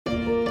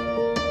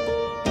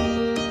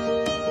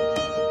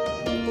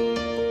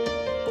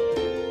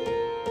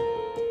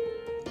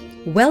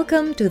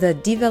Welcome to The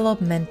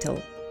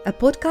Developmental, a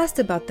podcast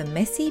about the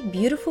messy,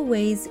 beautiful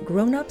ways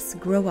grown-ups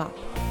grow up.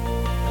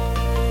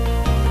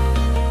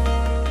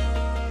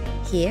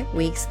 Here,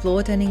 we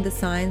explore turning the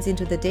science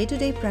into the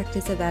day-to-day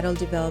practice of adult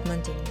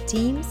development in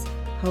teams,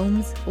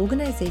 homes,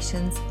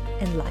 organizations,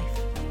 and life.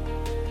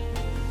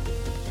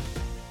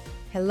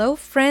 Hello,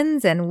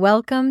 friends, and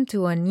welcome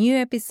to a new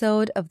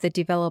episode of The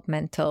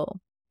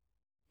Developmental.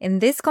 In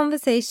this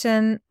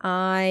conversation,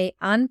 I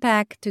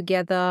unpack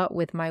together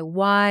with my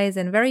wise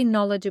and very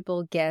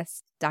knowledgeable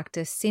guest,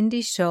 Dr.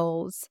 Cindy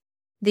Scholes,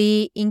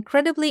 the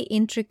incredibly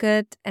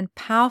intricate and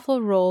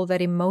powerful role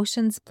that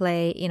emotions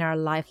play in our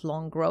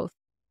lifelong growth.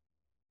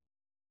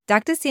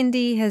 Dr.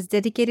 Cindy has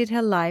dedicated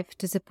her life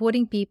to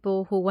supporting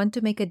people who want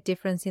to make a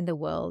difference in the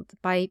world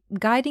by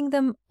guiding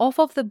them off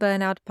of the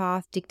burnout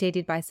path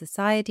dictated by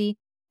society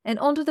and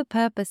onto the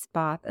purpose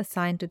path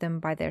assigned to them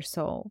by their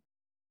soul.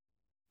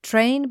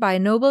 Trained by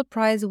Nobel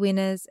Prize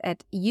winners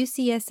at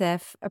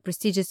UCSF, a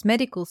prestigious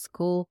medical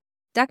school,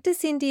 Dr.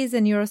 Cindy is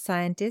a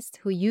neuroscientist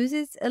who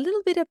uses a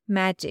little bit of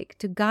magic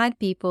to guide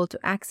people to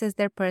access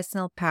their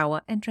personal power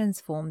and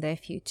transform their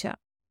future.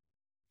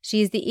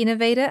 She is the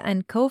innovator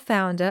and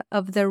co-founder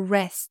of the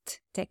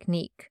REST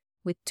technique,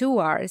 with 2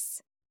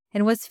 R's,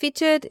 and was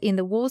featured in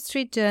the Wall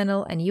Street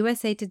Journal and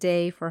USA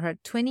Today for her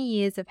 20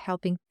 years of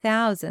helping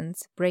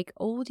thousands break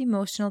old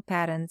emotional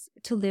patterns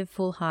to live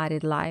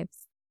full-hearted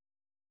lives.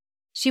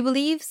 She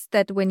believes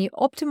that when you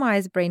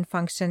optimize brain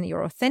function,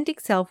 your authentic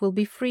self will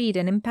be freed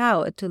and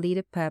empowered to lead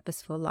a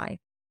purposeful life.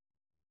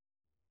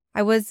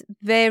 I was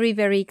very,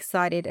 very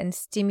excited and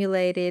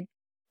stimulated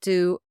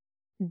to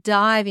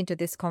dive into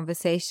this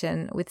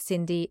conversation with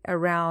Cindy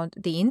around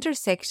the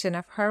intersection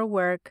of her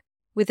work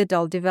with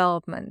adult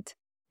development.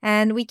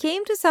 And we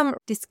came to some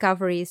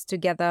discoveries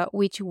together,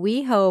 which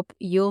we hope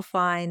you'll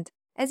find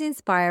as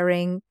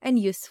inspiring and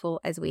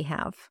useful as we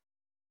have.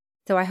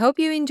 So I hope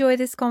you enjoy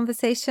this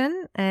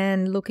conversation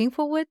and looking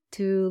forward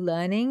to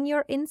learning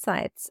your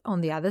insights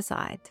on the other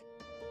side.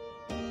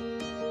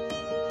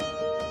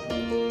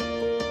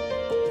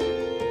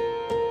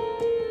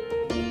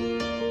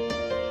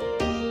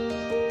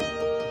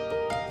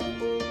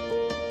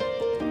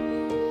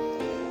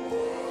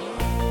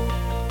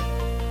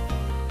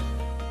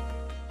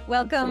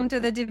 Welcome to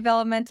the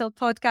Developmental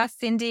Podcast,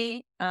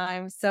 Cindy.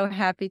 I'm so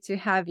happy to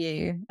have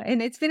you.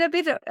 And it's been a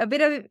bit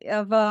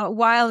of a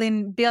while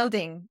in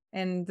building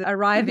and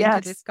arriving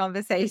to this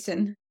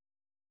conversation.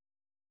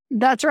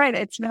 That's right.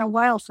 It's been a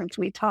while since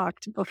we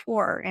talked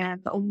before,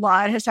 and a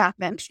lot has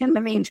happened in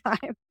the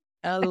meantime.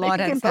 A lot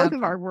has in both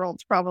of our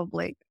worlds,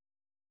 probably.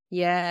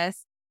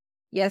 Yes.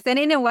 And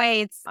in a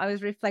way, I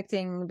was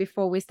reflecting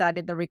before we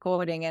started the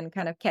recording and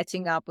kind of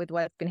catching up with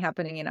what's been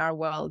happening in our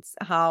worlds,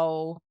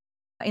 how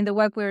in the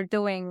work we're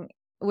doing,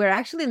 we're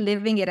actually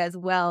living it as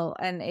well.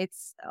 And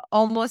it's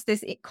almost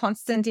this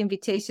constant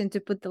invitation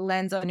to put the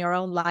lens on your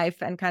own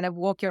life and kind of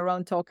walk your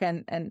own talk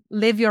and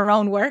live your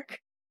own work.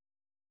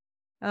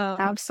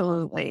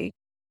 Absolutely.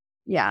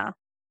 Yeah.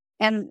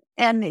 And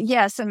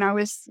yes, and I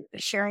was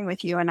sharing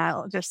with you, and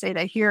I'll just say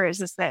that here is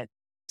that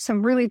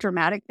some really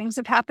dramatic things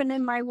have happened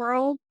in my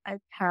world.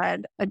 I've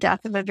had a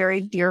death of a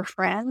very dear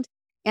friend,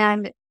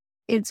 and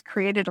it's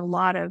created a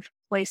lot of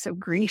place of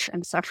grief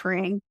and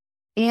suffering,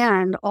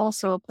 and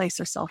also a place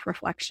of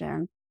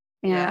self-reflection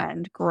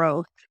and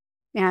growth.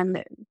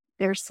 And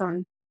there's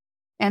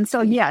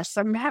yes,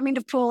 I'm having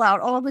to pull out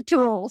all the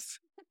tools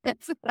that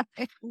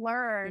I've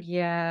learned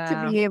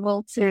to be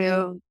able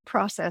to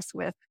process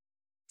with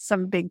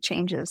some big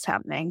changes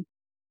happening.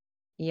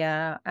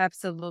 Yeah,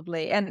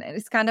 absolutely. And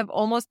it's kind of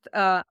almost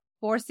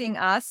forcing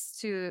us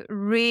to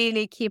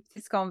really keep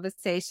this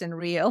conversation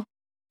real.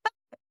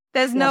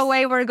 There's no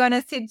way we're going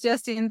to sit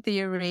just in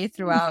theory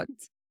throughout.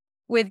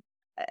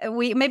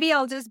 Maybe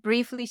I'll just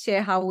briefly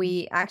share how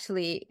we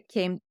actually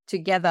came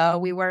together.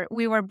 We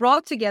were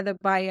brought together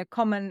by a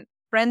common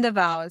friend of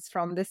ours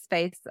from the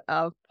space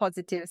of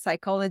positive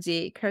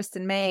psychology,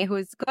 Kirsten May,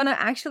 who's going to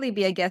actually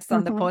be a guest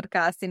on the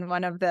podcast in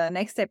one of the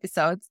next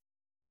episodes.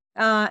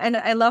 And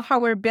I love how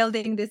we're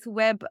building this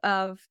web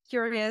of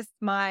curious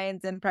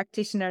minds and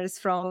practitioners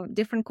from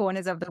different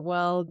corners of the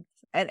world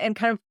and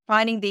kind of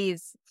finding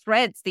these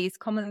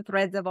common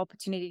threads of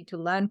opportunity to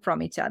learn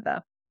from each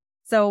other.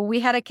 So we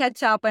had a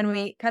catch up and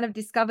we kind of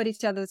discovered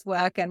each other's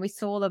work, and we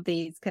saw all of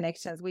these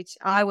connections, which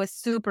I was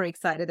super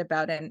excited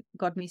about and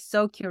got me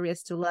so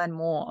curious to learn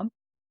more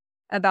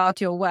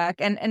about your work.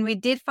 And we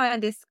did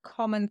find this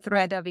common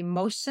thread of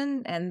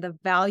emotion and the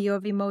value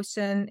of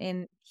emotion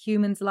in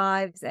humans'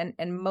 lives and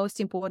most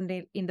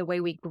importantly, in the way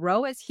we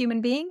grow as human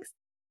beings.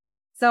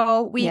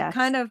 So we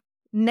kind of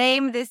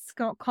named this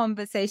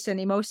conversation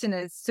Emotion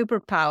as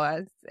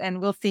Superpowers,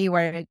 and we'll see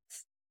where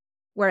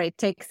it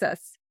takes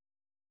us.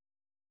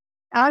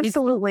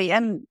 Absolutely.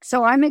 And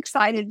so I'm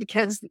excited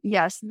because,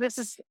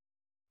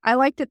 I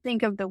like to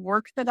think of the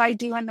work that I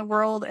do in the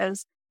world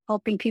as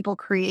helping people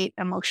create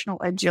emotional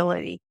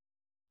agility.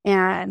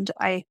 And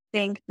I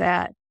think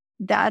that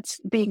that's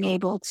being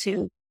able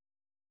to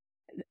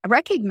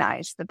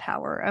recognize the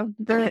power of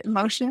the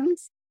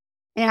emotions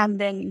and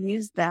then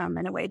use them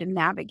in a way to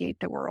navigate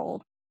the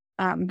world,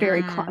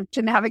 Mm.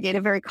 to navigate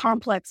a very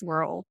complex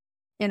world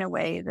in a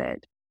way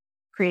that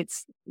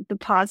creates the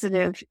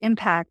positive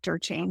impact or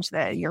change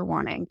that you're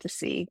wanting to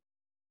see.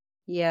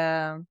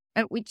 Yeah.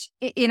 I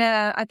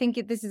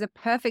think this is a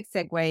perfect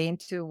segue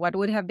into what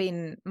would have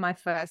been my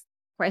first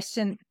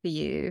question for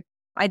you.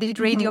 I did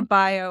read your Mhm.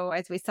 bio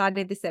as we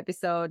started this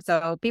episode,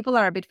 so people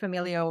are a bit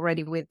familiar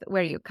already with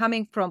where you're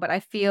coming from, but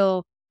I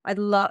feel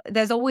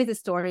there's always a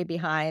story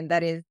behind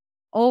that is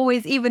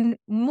always even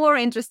more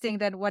interesting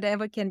than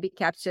whatever can be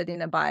captured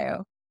in a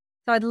bio.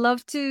 So I'd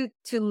love to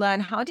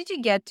learn, how did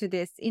you get to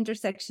this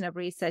intersection of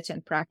research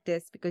and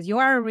practice? Because you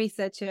are a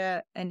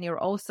researcher and you're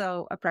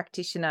also a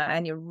practitioner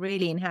and you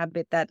really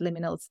inhabit that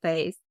liminal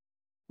space.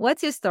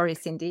 What's your story,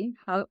 Cindy?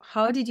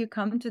 How did you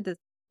come to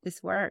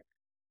this work?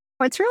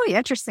 Well, it's really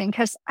interesting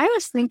because I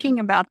was thinking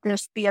about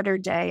this the other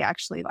day,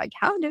 actually, like,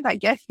 how did I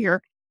get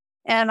here?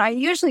 And I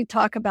usually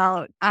talk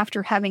about,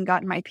 after having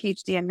gotten my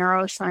PhD in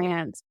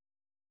neuroscience,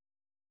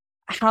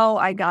 how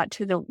I got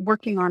to the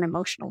working on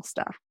emotional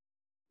stuff.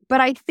 But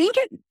I think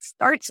it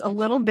starts a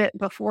little bit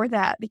before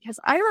that, because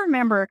I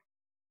remember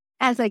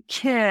as a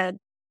kid,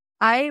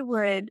 I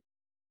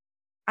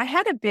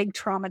had a big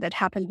trauma that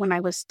happened when I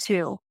was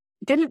 2.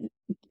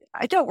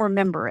 I don't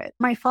remember it.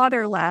 My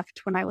father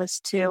left when I was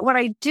 2. What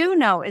I do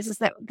know is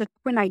that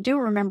when I do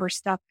remember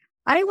stuff,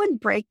 I would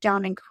break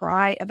down and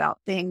cry about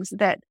things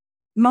that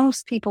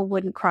most people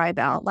wouldn't cry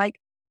about,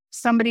 like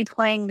somebody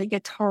playing the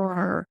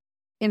guitar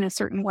in a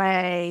certain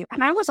way.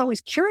 And I was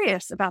always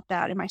curious about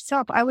that in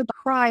myself. I would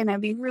cry and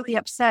I'd be really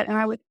upset. And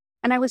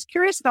I was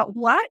curious about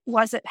what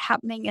was it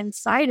happening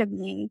inside of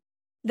me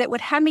that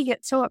would have me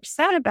get so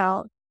upset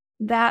about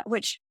that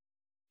which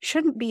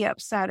shouldn't be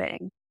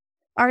upsetting,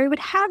 or I would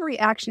have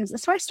reactions. And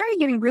so I started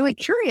getting really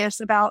curious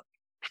about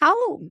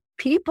how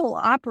people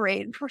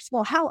operate. First of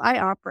all, how I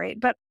operate,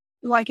 but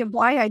like, and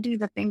why I do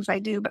the things I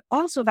do, but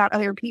also about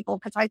other people.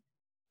 Because I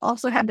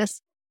also had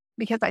this,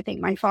 because I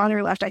think my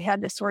father left, I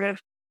had this sort of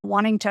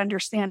wanting to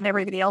understand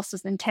everybody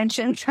else's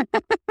intentions and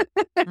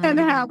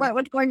what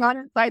was going on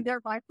inside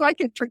their mind, so I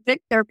could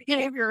predict their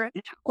behavior and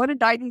what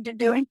did I need to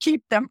do and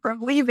keep them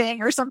from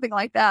leaving or something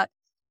like that.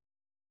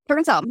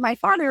 Turns out my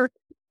father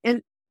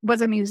was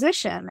a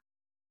musician.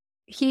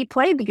 He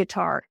played the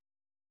guitar.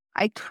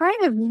 I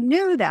kind of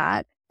knew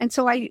that. And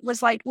so I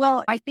was like,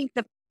 well, I think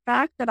the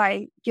fact that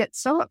I get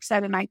so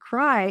upset and I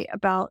cry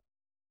about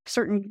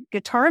certain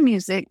guitar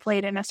music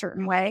played in a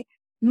certain way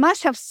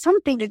must have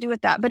something to do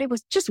with that. But it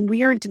was just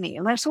weird to me.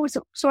 And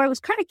so I was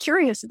kind of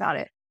curious about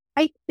it.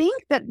 I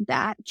think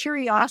that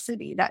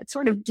curiosity, that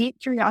sort of deep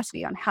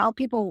curiosity on how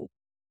people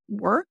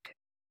work,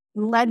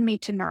 led me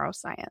to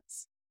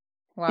neuroscience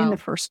in the Wow.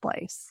 first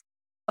place.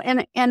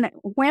 And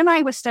when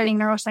I was studying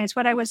neuroscience,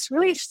 what I was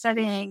really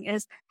studying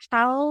is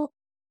how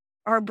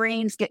our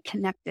brains get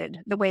connected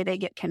the way they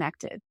get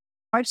connected.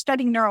 I'm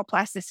studying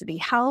neuroplasticity.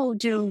 How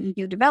do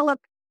you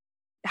develop?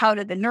 How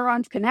do the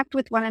neurons connect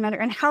with one another?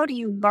 And how do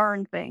you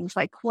learn things?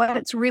 Like,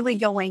 what's really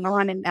going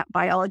on in that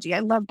biology? I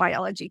love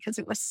biology because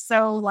it was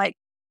so like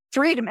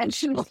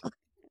 3-dimensional.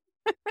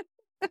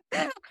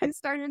 I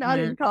started out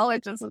in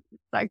college as a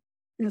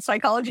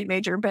psychology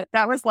major, but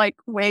that was like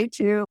way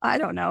too, I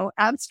don't know,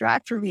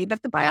 abstract for me.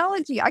 But the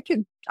biology, I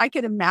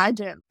could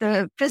imagine.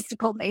 The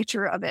physical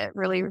nature of it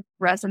really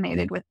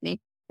resonated with me.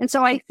 And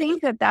so I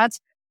think that that's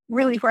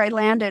really where I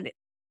landed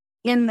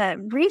in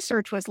the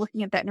research, was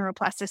looking at that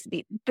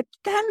neuroplasticity. But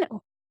then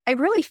I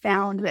really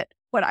found that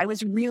what I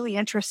was really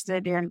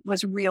interested in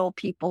was real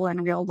people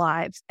and real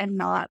lives, and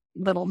not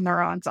little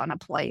neurons on a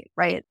plate,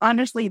 right?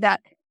 Honestly,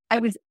 that I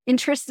was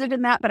interested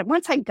in that. But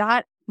once I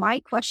got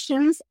my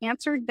questions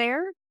answered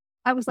there,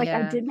 I was like, I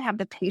Yeah. didn't have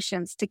the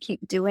patience to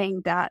keep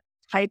doing that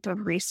type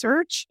of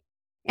research.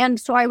 And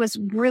so I was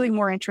really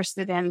more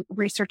interested in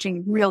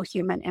researching real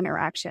human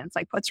interactions,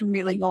 like what's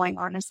really going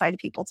on inside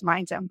people's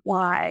minds and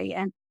why,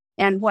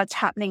 and what's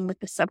happening with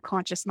the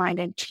subconscious mind.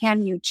 And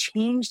can you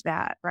change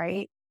that,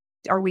 right?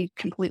 Are we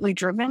completely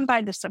driven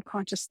by the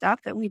subconscious stuff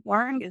that we've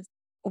learned,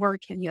 or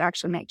can you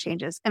actually make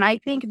changes? And I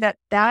think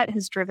that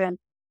has driven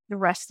the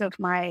rest of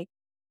my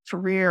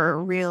career,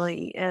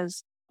 really,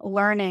 is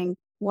learning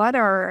what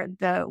are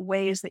the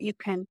ways that you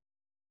can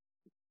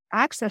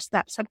access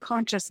that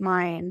subconscious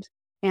mind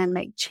and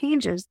make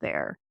changes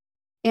there.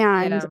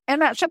 And Yeah.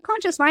 that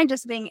subconscious mind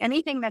just being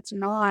anything that's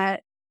not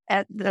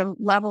at the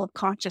level of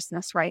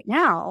consciousness right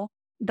now,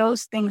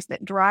 those things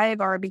that drive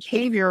our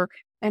behavior,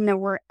 and then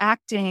we're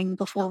acting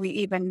before we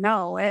even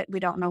know it. We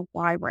don't know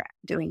why we're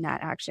doing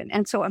that action.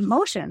 And so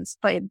emotions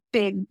play a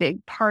big,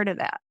 big part of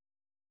that,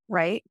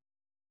 right?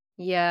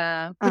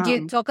 Yeah. Could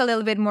you talk a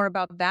little bit more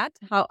about that?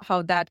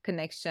 How that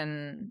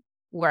connection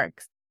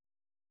works?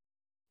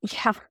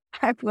 Yeah,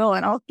 I will.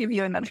 And I'll give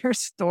you another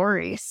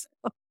story.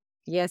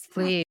 Yes,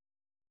 please.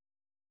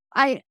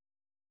 I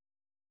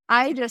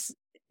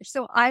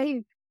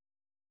I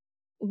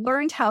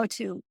learned how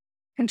to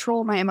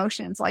control my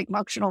emotions, like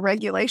emotional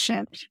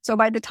regulation. So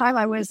by the time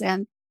I was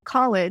in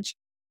college,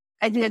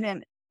 I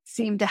didn't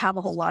seemed to have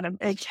a whole lot of,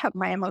 it kept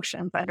my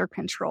emotions under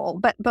control.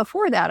 But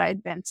before that,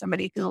 I'd been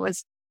somebody who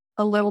was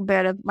a little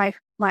bit of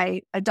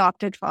my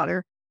adopted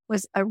father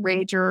was a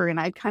rager, and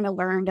I kind of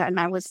learned, and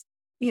I was,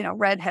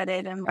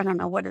 redheaded, and I don't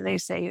know, what do they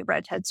say?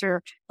 Redheads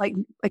are like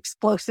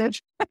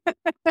explosive.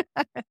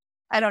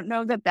 I don't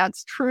know that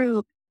that's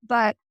true,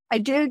 but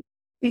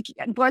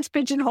was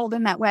pigeonholed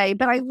in that way.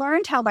 But I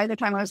learned how by the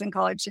time I was in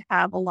college to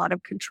have a lot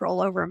of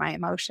control over my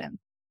emotions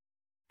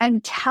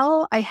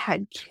until I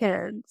had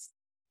kids.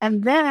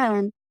 And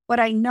then what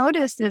I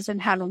noticed is in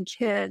having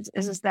kids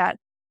is that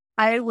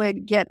I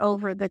would get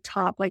over the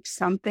top, like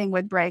something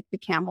would break the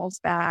camel's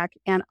back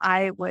and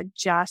I would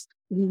just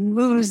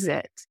lose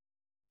it.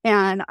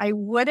 And I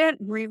wouldn't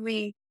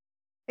really.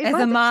 As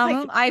a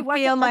mom, I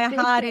feel my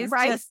heart is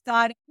just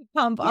starting to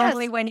pump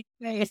only when you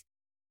say it.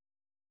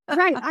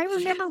 Right. I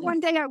remember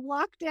one day I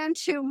walked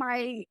into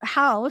my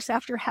house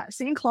after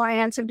seeing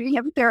clients and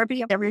doing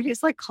therapy.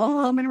 Everybody's like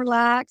calm and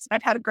relaxed.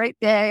 I've had a great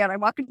day. And I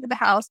walk into the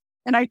house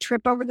and I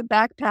trip over the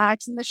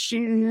backpacks and the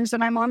shoes.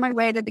 And I'm on my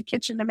way to the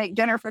kitchen to make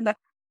dinner for the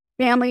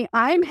family.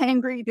 I'm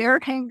hangry. They're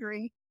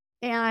hangry.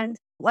 And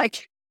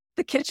like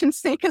the kitchen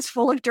sink is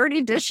full of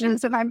dirty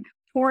dishes. And I'm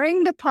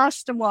pouring the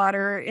pasta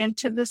water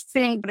into the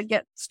sink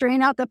to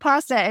strain out the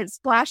pasta. It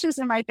splashes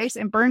in my face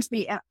and burns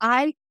me. And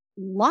I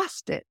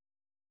lost it.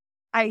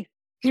 I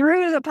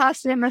threw the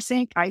pasta in the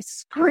sink. I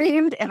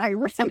screamed and I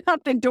ran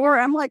out the door.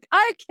 I'm like,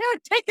 I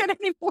can't take it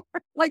anymore,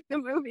 like the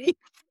movie.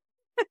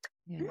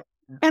 Yeah.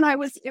 And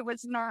it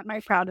was not my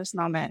proudest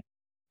moment.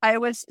 I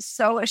was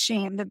so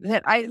ashamed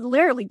that I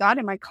literally got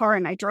in my car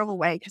and I drove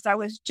away because I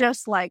was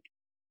just like,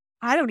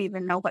 I don't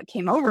even know what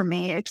came over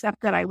me,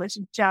 except that I was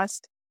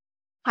just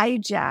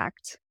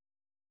hijacked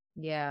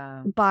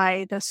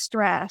by the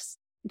stress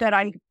that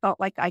I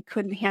felt like I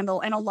couldn't handle.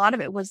 And a lot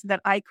of it was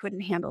that I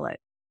couldn't handle it.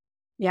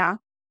 Yeah.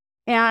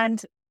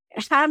 And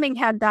having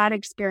had that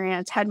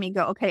experience had me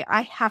go, okay,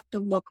 I have to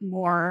look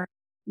more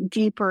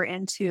deeper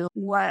into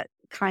what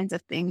kinds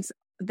of things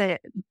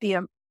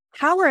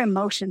how are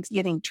emotions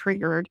getting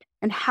triggered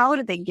and how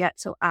do they get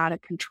so out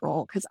of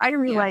control? Because I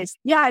realized,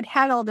 I'd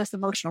had all this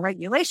emotional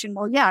regulation.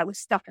 Well, it was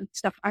stuffing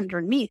stuff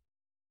underneath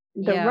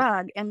the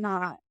rug and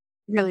not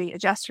really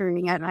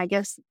adjusting it. And I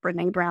guess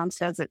Brene Brown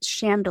says it's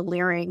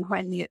chandeliering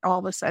when all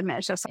of a sudden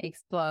it just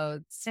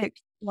explodes,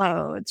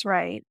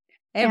 right?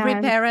 Every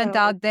parent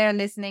out there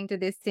listening to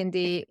this,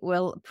 Cindy,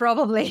 will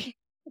probably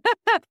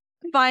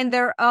find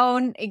their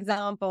own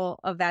example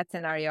of that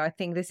scenario. I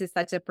think this is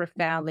such a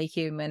profoundly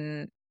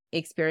human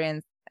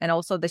experience, and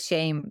also the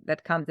shame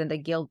that comes and the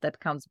guilt that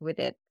comes with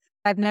it.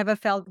 I've never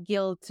felt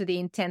guilt to the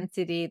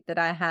intensity that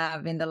I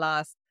have in the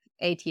last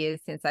 8 years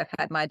since I've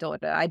had my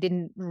daughter. I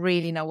didn't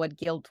really know what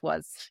guilt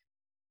was,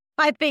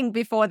 I think,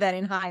 before then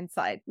in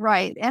hindsight.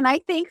 Right. And I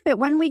think that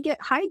when we get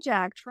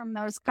hijacked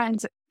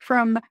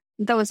from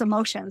those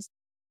emotions,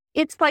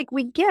 it's like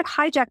we get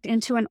hijacked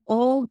into an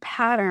old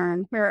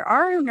pattern where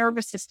our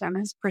nervous system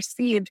has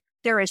perceived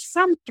there is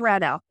some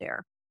threat out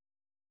there.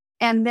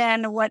 And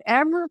then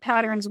whatever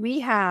patterns we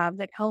have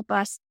that help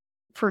us,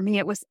 for me,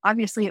 it was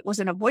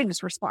an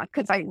avoidance response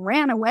because I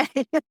ran away.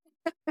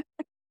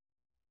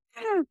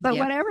 But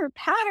whatever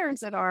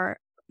patterns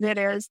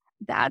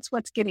that's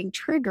what's getting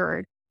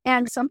triggered.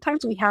 And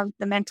sometimes we have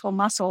the mental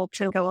muscle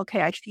to go,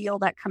 okay, I feel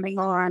that coming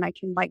on. I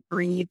can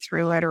breathe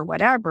through it or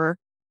whatever.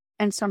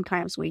 And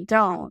sometimes we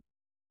don't.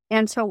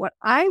 And so what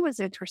I was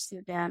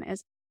interested in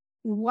is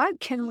what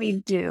can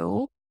we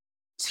do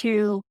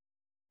to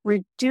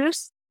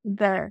reduce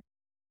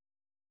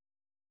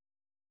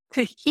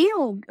to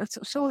heal.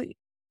 So it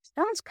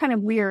sounds kind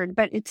of weird,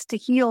 but it's to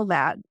heal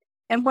that.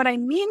 And what I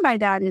mean by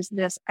that is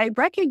this: I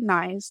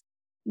recognize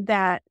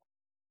that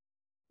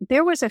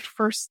there was a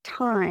first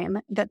time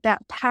that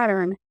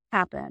pattern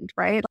happened,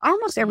 right?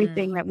 Almost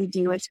everything that we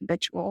do is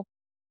habitual.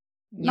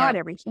 Not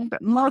everything,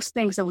 but most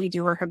things that we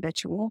do are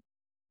habitual.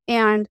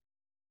 And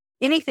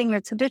anything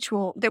that's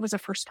habitual, there was a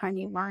first time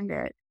you learned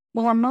it.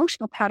 Well,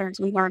 emotional patterns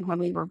we learned when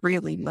we were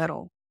really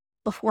little,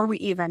 before we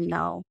even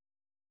know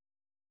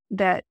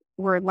that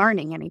we're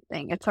learning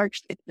anything.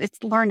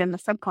 It's learned in the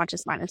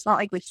subconscious mind. It's not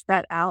like we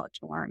set out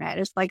to learn it.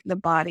 It's like the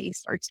body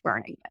starts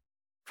learning it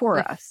for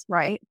us,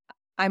 right?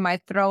 I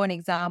might throw an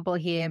example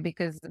here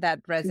because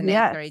that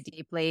resonates very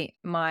deeply.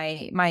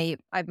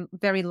 I'm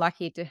very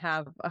lucky to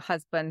have a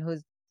husband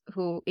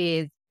who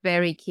is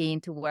very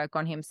keen to work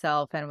on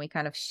himself, and we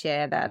kind of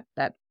share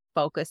that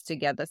focus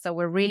together. So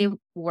we're really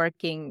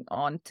working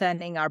on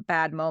turning our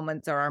bad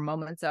moments or our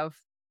moments of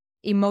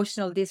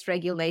emotional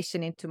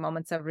dysregulation into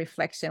moments of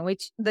reflection,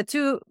 which the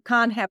two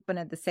can't happen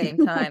at the same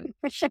time.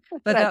 But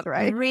That's a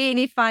right.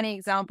 really funny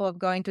example of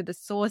going to the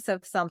source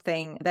of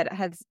something that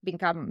has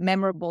become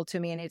memorable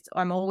to me, and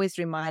I'm always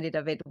reminded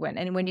of it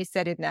when you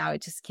said it now,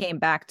 it just came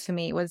back to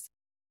me, was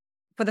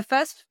for the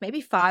first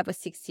maybe 5 or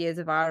 6 years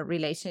of our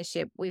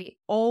relationship, we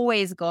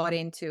always got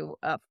into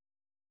a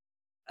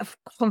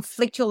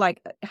conflictual,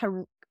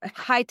 a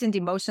heightened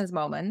emotions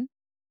moment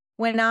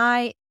when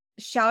I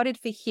shouted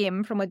for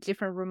him from a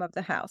different room of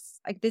the house,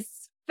 like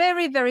this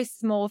very, very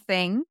small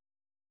thing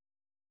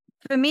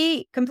for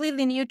me,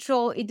 completely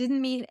neutral. It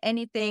didn't mean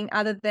anything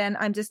other than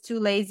I'm just too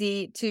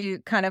lazy to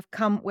kind of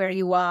come where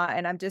you are,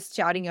 and I'm just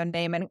shouting your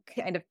name and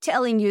kind of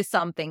telling you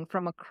something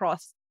from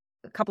across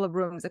a couple of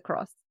rooms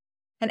across.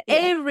 And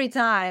every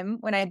time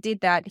when I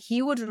did that,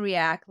 he would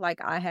react like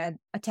I had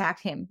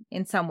attacked him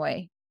in some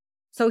way.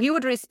 So he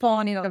would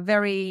respond in a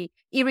very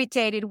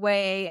irritated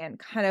way and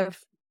kind of,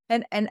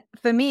 and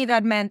for me,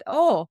 that meant,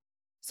 oh,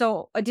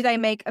 so did I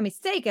make a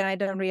mistake? And I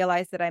don't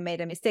realize that I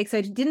made a mistake. So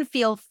it didn't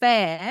feel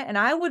fair. And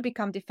I would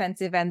become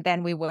defensive, and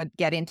then we would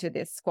get into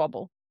this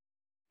squabble.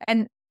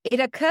 And it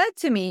occurred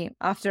to me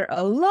after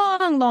a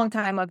long, long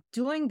time of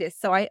doing this.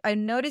 So I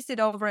noticed it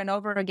over and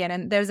over again.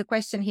 And there's a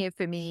question here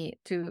for me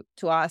to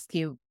ask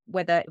you,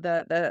 whether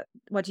the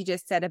what you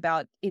just said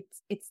about it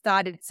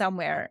started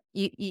somewhere.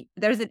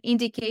 There's an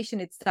indication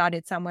it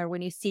started somewhere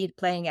when you see it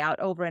playing out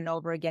over and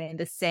over again in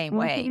the same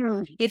way.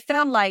 Mm-hmm. It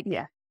felt like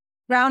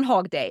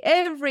Groundhog Day.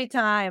 Every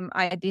time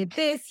I did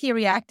this, he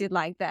reacted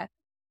like that.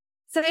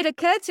 So it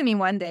occurred to me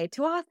one day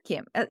to ask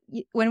him,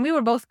 when we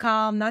were both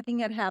calm, nothing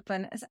had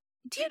happened. I said,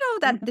 do you know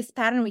that this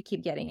pattern we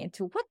keep getting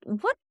into, what's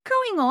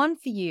going on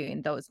for you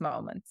in those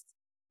moments?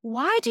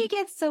 Why do you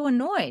get so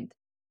annoyed?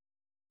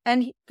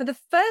 And for the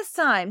first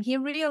time, he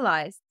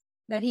realized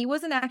that he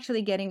wasn't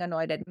actually getting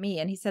annoyed at me.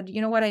 And he said,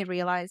 you know what, I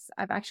realized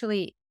I've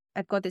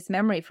got this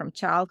memory from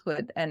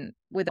childhood and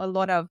with a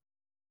lot of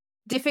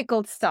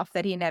difficult stuff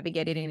that he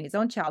navigated in his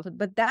own childhood.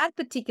 But that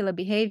particular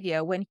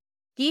behavior, when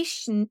he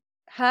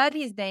heard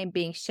his name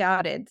being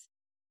shouted,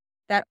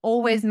 that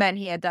always meant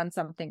he had done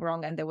something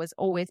wrong, and there was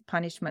always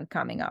punishment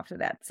coming after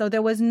that. So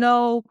there was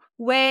no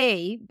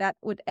way that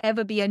would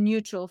ever be a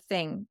neutral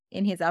thing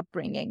in his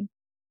upbringing.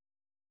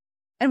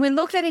 And we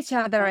looked at each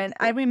other, and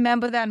I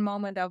remember that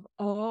moment of,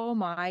 oh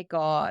my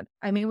God.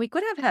 I mean, we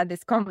could have had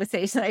this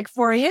conversation like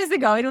 4 years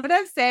ago. It would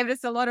have saved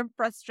us a lot of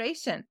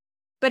frustration.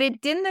 But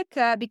it didn't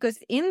occur because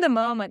in the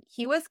moment,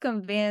 he was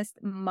convinced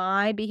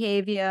my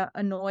behavior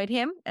annoyed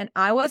him. And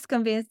I was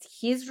convinced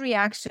his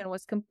reaction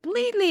was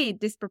completely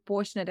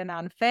disproportionate and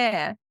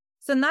unfair.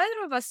 So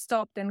neither of us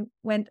stopped and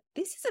went,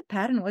 this is a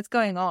pattern. What's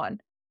going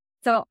on?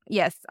 So,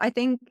 yes, I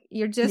think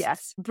you're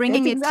just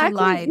bringing it to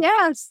light.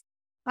 Yes.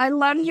 I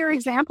love your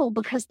example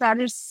because that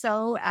is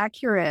so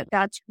accurate.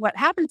 That's what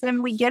happens.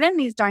 And we get in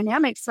these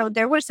dynamics. So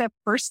there was a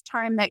first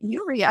time that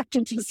you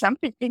reacted to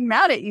something being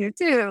mad at you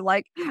too,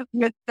 like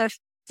with the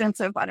sense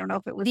of, I don't know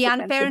if it was the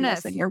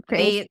unfairness in your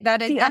case.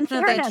 That is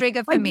definitely a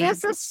trigger for me.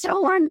 This is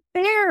so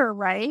unfair,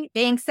 right?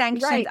 Being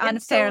sanctioned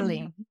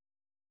unfairly. So,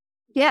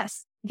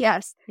 yes.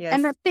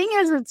 And the thing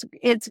is,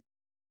 it's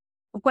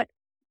what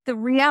the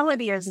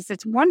reality is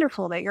it's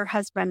wonderful that your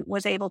husband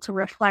was able to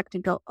reflect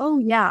and go, oh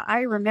yeah, I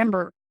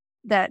remember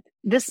that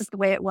this is the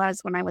way it was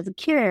when I was a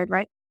kid,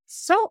 right?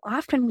 So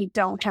often we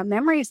don't have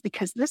memories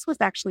because this was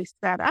actually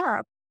set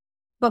up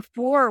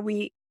before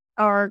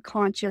our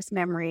conscious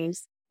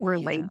memories were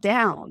laid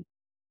down,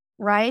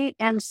 right?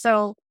 And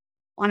so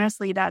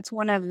honestly, that's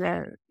one of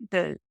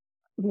the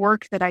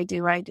work that I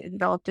do. I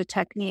developed a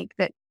technique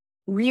that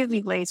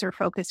really laser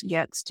focus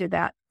gets to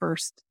that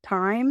first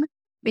time,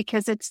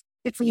 because it's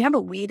if you have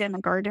a weed in a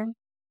garden,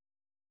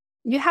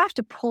 you have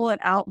to pull it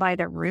out by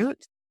the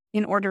root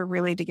in order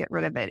really to get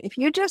rid of it. If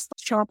you just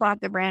chop off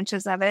the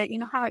branches of it, you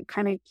know how it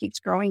kind of keeps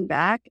growing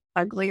back,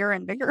 uglier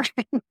and bigger.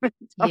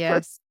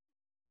 Yes.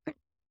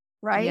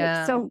 Right?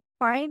 Yeah. So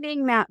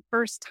finding that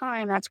first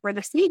time, that's where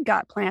the seed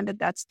got planted,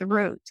 that's the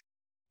root.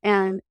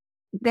 And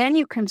then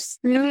you can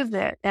soothe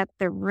it at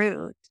the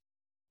root.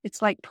 It's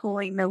like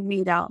pulling the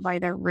weed out by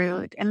the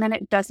root, and then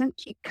it doesn't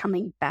keep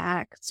coming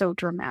back so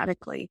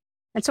dramatically.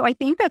 And so I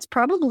think that's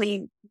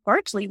probably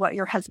largely what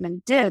your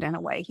husband did in a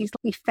way.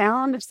 He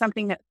found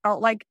something that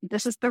felt like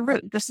this is the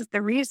root, this is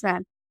the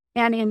reason.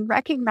 And in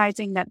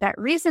recognizing that that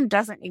reason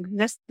doesn't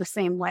exist the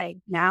same way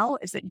now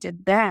as it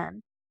did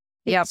then,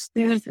 it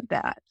soothed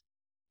that,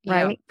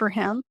 right, for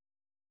him.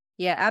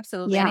 Yeah,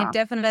 absolutely. Yeah. And it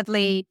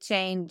definitely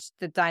changed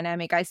the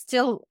dynamic. I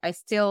still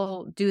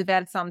do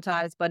that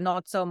sometimes, but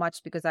not so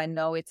much because I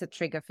know it's a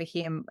trigger for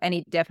him, and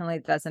he definitely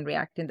doesn't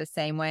react in the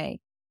same way.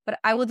 But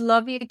I would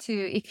love you to,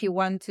 if you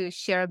want to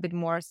share a bit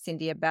more,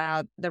 Cindy,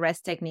 about the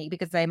rest technique,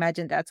 because I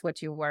imagine that's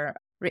what you were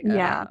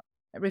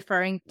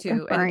referring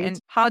to. And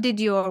how did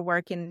your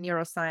work in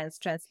neuroscience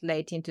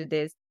translate into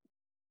this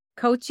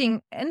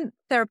coaching and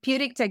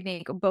therapeutic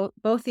technique,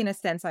 both in a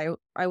sense,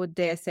 I would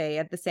dare say,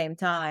 at the same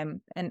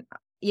time? And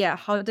yeah,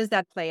 how does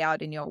that play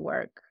out in your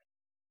work?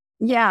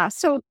 Yeah,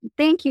 so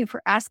thank you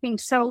for asking.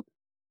 So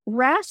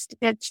REST,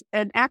 it's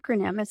an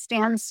acronym. It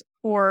stands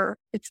for,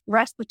 it's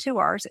REST with 2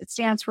 R's. It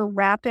stands for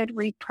Rapid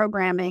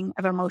Reprogramming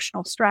of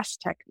Emotional Stress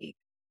Technique.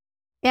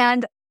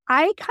 And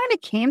I kind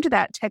of came to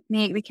that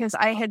technique because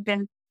I had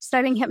been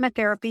studying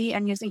hypnotherapy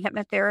and using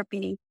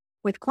hypnotherapy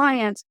with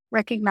clients,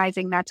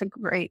 recognizing that's a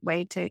great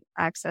way to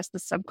access the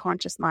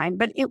subconscious mind.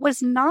 But it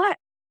was not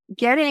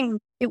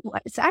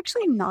it's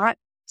actually not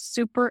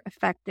super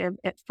effective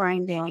at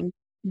finding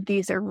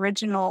these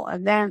original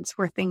events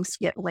where things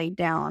get laid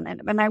down.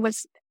 And I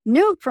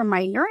knew from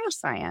my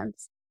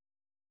neuroscience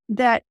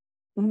that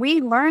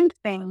we learned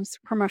things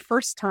from a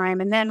first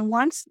time. And then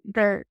once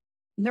the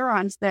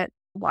neurons that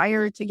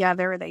wire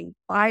together, they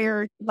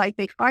fire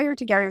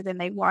together, then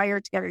they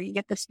wire together. You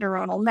get this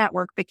neuronal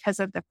network because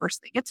of the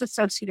first thing. It's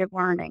associative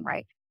learning,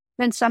 right?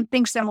 Then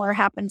something similar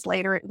happens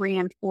later. It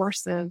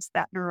reinforces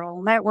that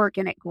neural network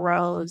and it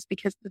grows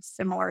because the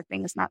similar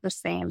thing is not the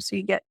same. So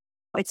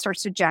it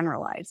starts to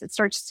generalize. It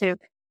starts to,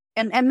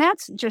 and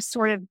that's just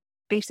sort of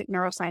basic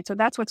neuroscience. So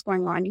that's what's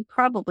going on. You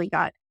probably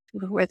got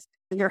with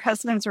your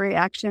husband's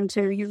reaction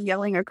to you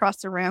yelling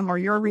across the room or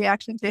your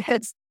reaction to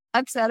his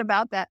upset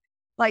about that.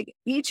 Like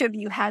each of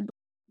you had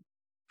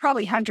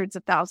probably hundreds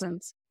of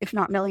thousands, if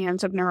not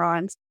millions of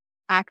neurons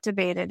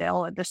activated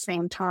all at the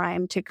same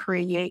time to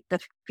create the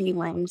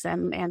feelings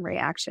and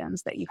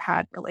reactions that you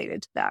had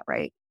related to that,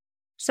 right?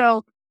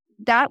 So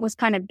that was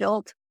kind of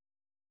built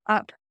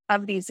up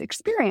of these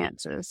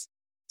experiences.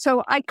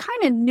 So I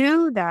kind of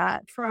knew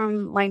that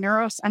from my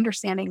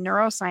understanding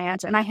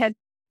neuroscience, and I had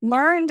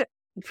learned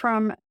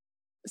from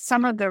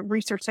some of the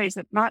research studies,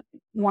 that not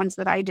ones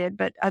that I did,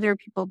 but other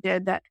people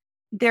did, that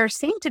there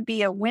seemed to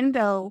be a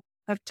window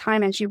of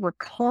time as you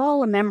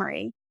recall a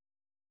memory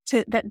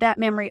that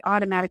memory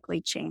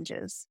automatically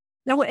changes.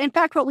 Now, in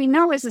fact, what we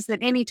know is that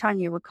anytime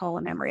you recall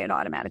a memory, it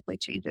automatically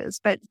changes.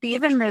 But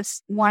even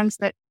this ones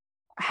that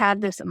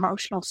had this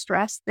emotional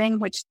stress thing,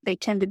 which they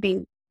tend to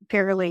be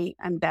fairly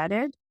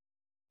embedded,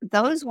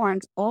 those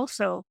ones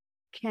also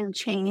can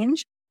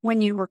change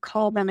when you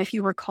recall them, if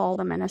you recall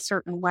them in a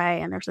certain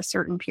way, and there's a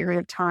certain period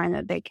of time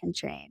that they can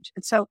change.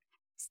 And so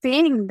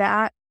seeing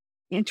that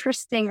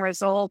interesting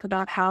result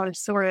about how to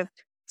sort of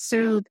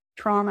soothe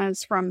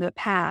traumas from the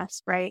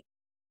past, right?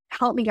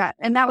 Helped me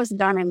and that was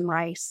done in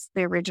mice.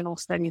 The original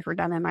studies were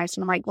done in mice.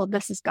 And I'm like, well,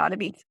 this has got to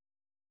be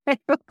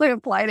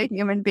apply to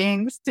human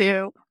beings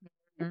too.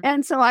 Mm-hmm.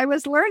 And so I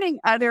was learning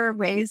other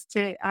ways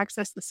to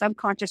access the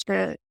subconscious.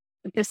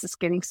 This is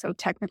getting so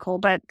technical,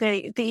 but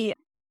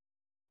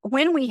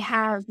when we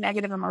have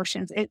negative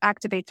emotions, it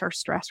activates our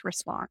stress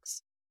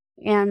response.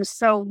 And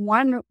so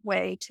one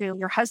way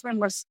your husband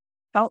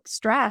felt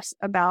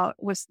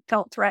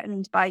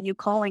threatened by you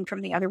calling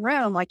from the other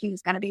room, like he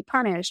was going to be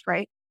punished,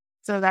 right?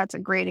 So that's a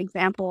great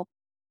example.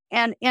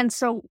 And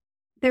so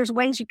there's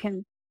ways you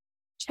can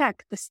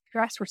check the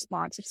stress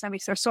response of somebody.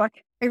 So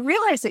I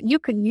realized that you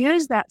can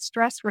use that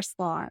stress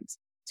response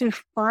to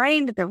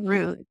find the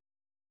root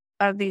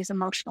of these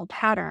emotional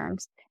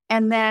patterns.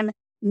 And then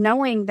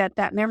knowing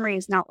that memory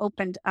is now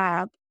opened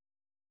up,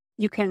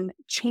 you can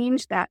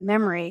change that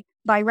memory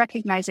by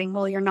recognizing,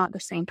 well, you're not the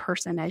same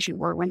person as you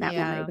were when that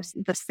memory was,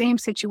 the same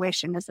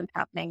situation isn't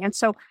happening. And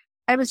so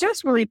I was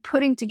just really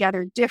putting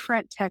together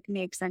different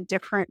techniques and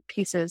different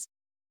pieces,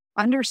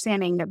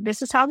 understanding that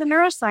this is how the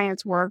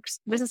neuroscience works.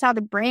 This is how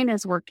the brain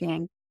is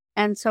working.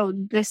 And so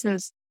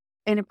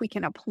and if we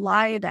can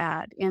apply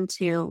that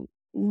into,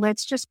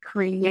 let's just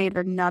create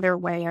another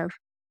way of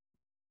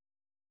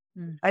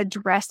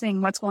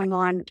addressing what's going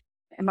on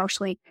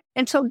emotionally.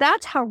 And so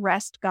that's how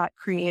rest got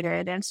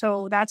created. And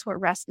so that's what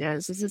rest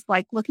is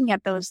like looking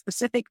at those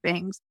specific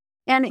things.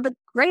 And the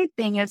great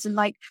thing is,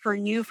 like for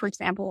you, for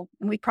example,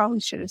 and we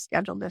probably should have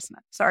scheduled this.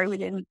 Sorry, we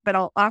didn't, but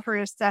I'll offer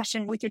a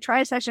session. We could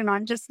try a session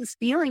on just this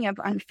feeling of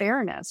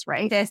unfairness,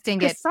 right?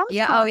 Testing it.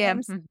 Yeah. Oh, yeah.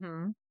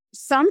 Mm-hmm.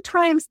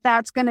 Sometimes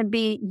that's going to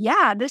be,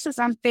 this is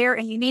unfair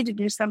and you need to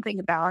do something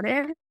about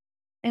it.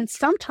 And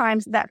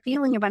sometimes that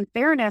feeling of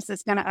unfairness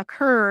is going to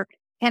occur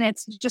and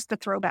it's just a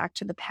throwback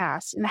to the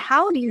past. And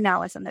how do you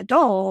now, as an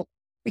adult,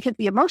 because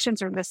the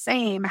emotions are the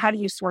same, how do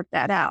you sort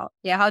that out?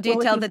 Yeah, how do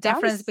you tell the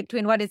difference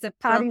between what is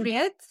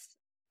appropriate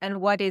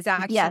and what is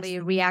actually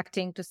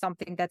reacting to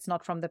something that's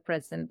not from the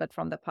present, but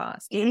from the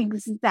past?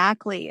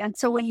 Exactly. And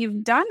so when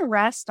you've done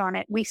rest on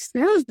it, we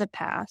snooze the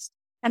past,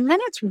 and then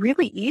it's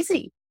really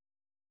easy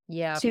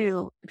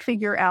to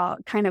figure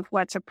out kind of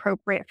what's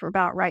appropriate for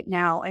about right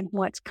now and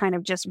what's kind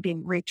of just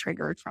being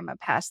re-triggered from a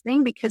past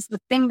thing. Because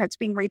the thing that's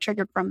being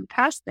re-triggered from the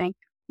past thing,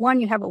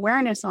 one, you have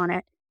awareness on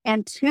it.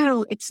 And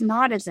two, it's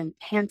not as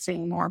intense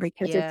anymore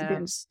because it's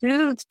been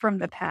soothed from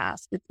the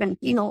past. It's been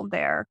healed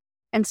there.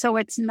 And so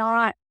it's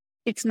not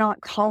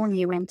calling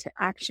you into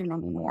action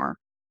anymore.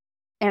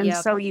 And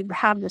so you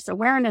have this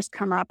awareness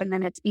come up, and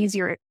then it's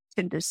easier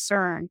to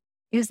discern,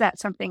 is that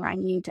something I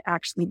need to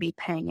actually be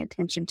paying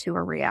attention to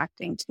or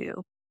reacting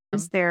to?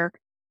 Does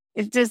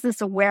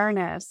this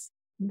awareness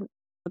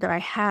that I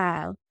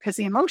have, because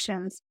the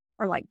emotions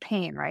are like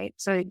pain, right?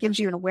 So it gives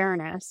you an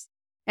awareness.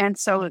 And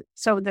so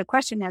the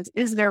question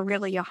is there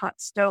really a hot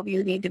stove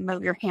you need to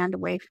move your hand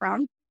away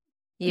from?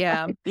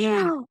 Yeah.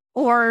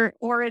 Or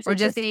is it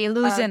just the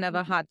illusion of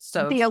a hot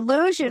stove? The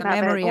illusion of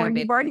it, or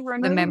you've already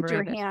removed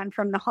your hand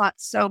from the hot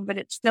stove, but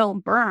it still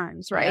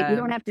burns, right? You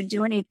don't have to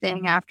do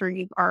anything after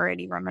you've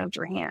already removed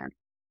your hand.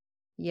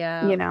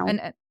 Yeah.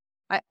 And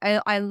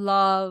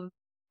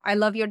I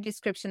love your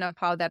description of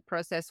how that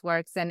process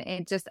works. And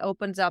it just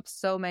opens up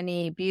so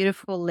many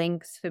beautiful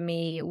links for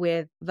me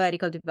with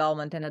vertical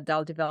development and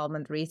adult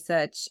development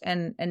research.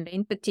 And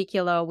in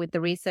particular with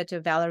the research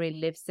of Valerie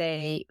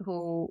Livesey,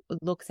 who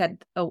looks at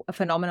a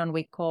phenomenon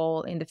we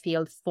call in the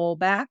field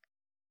fallback.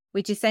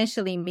 which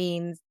essentially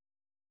means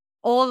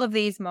all of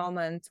these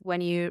moments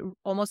when you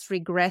almost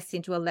regress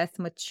into a less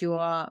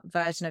mature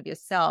version of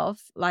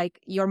yourself, like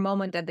your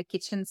moment at the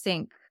kitchen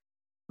sink,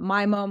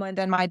 my moment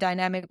and my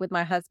dynamic with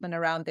my husband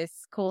around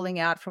this calling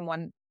out from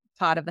one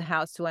part of the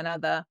house to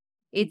another.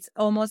 It's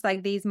almost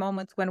like these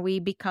moments when we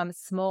become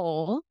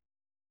small,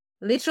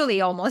 literally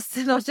almost,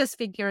 not just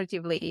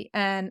figuratively,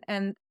 and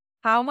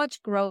how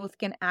much growth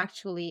can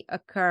actually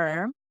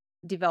occur,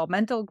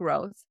 developmental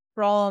growth,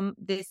 from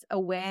this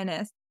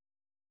awareness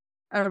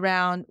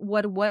around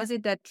what was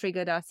it that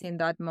triggered us in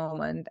that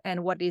moment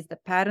and what is the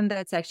pattern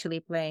that's actually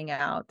playing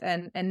out.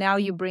 And now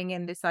you bring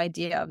in this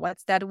idea of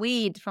what's that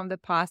weed from the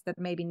past that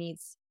maybe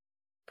needs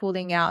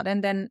pulling out.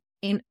 And then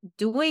in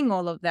doing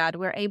all of that,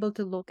 we're able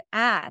to look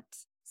at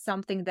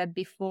something that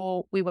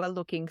before we were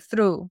looking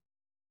through,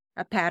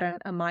 a pattern,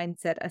 a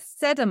mindset, a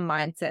set of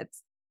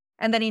mindsets.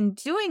 And then in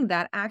doing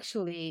that,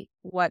 actually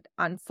what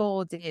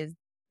unfolds is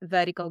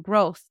vertical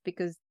growth,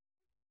 because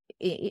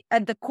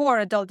at the core,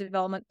 adult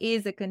development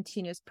is a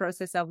continuous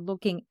process of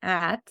looking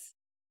at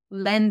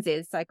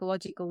lenses,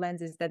 psychological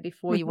lenses that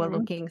before you were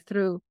looking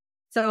through.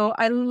 So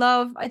I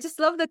just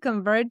love the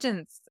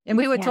convergence. And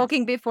we were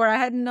talking before,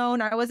 I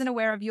wasn't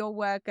aware of your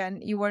work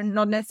and you were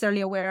not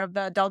necessarily aware of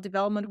the adult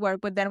development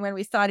work. But then when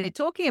we started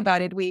talking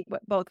about it, we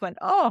both went,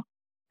 oh,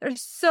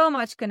 there's so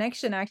much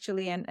connection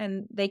actually.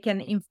 And they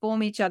can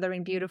inform each other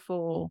in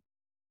beautiful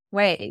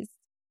ways.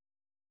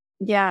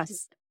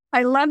 Yes.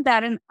 I love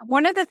that. And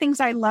one of the things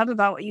I love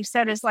about what you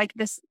said is like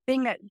this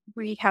thing that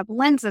we have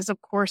lenses,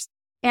 of course.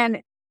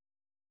 And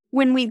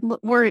when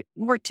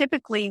we're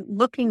typically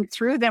looking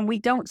through them, we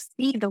don't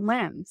see the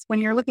lens. When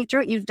you're looking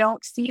through it, you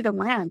don't see the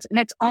lens. And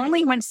it's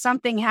only when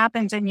something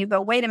happens and you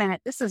go, wait a minute,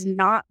 this is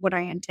not what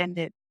I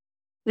intended.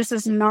 This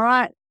is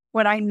not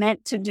what I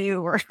meant to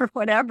do or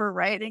whatever,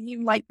 right? And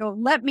you like go,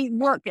 let me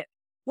look at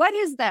what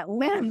is that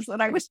lens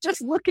that I was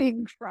just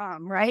looking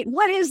from, right?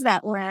 What is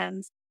that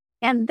lens?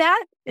 And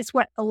that is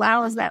what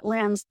allows that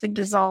lens to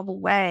dissolve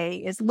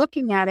away, is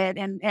looking at it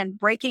and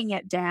breaking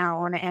it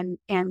down and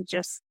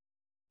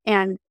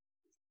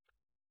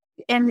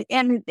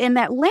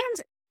that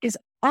lens is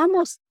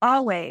almost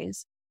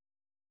always,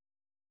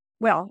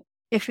 well,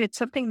 if it's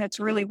something that's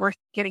really worth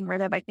getting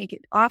rid of, I think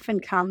it often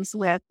comes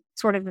with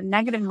sort of the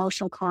negative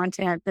emotional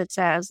content that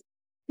says,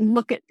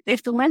 look at,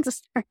 if the lens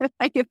is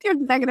like, if there's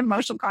negative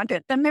emotional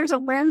content, then there's a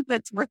lens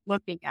that's worth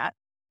looking at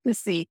to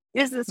see,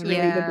 is this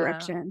really the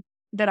direction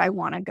that I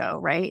want to go,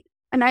 right?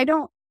 And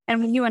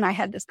when you and I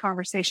had this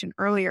conversation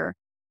earlier,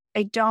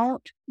 I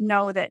don't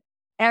know that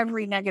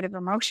every negative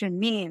emotion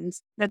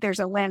means that there's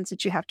a lens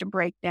that you have to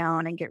break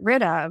down and get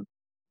rid of.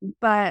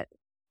 But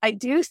I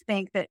do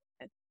think that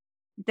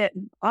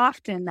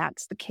often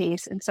that's the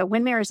case. And so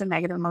when there is a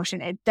negative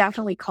emotion, it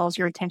definitely calls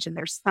your attention.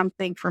 There's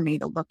something for me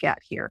to look at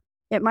here.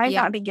 It might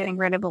not be getting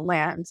rid of a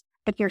lens,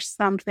 but there's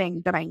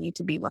something that I need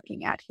to be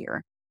looking at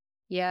here.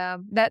 Yeah,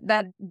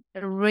 that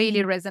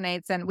really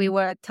resonates. And we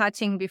were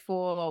touching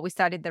before we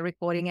started the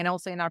recording and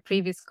also in our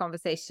previous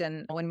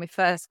conversation when we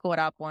first caught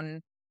up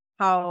on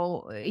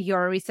how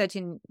your research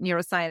in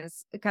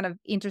neuroscience kind of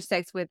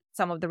intersects with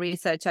some of the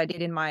research I did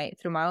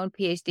through my own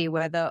PhD,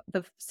 where the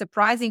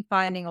surprising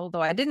finding,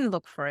 although I didn't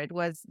look for it,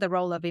 was the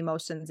role of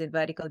emotions in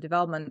vertical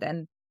development.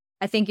 And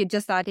I think you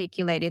just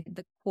articulated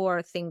the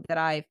core thing that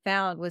I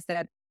found was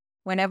that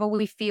whenever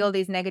we feel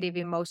these negative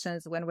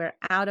emotions, when we're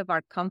out of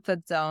our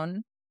comfort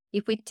zone,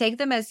 if we take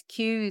them as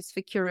cues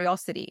for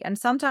curiosity, and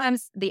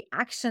sometimes the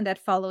action that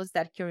follows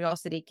that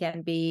curiosity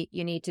can be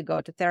you need to go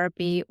to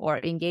therapy or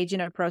engage in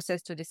a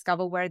process to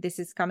discover where this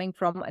is coming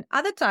from. And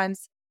other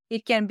times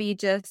it can be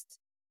just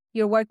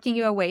you're working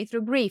your way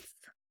through grief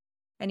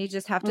and you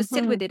just have to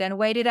sit with it and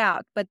wait it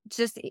out. But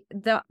just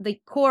the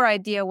core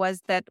idea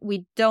was that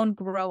we don't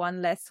grow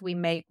unless we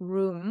make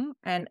room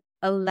and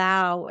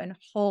allow and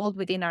hold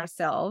within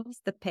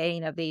ourselves the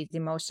pain of these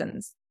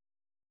emotions.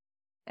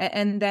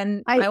 And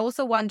then I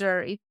also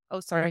wonder if, I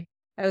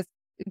was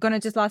going to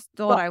just last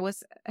thought I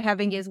was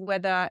having is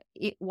whether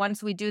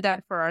once we do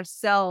that for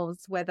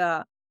ourselves,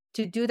 whether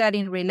to do that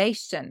in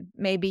relation,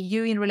 maybe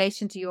you in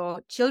relation to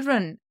your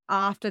children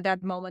after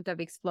that moment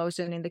of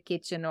explosion in the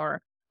kitchen,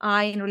 or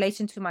I in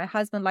relation to my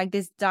husband, like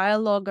this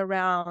dialogue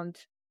around,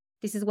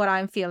 this is what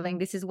I'm feeling,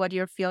 this is what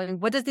you're feeling.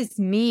 What does this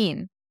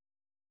mean?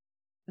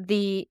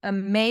 The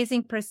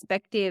amazing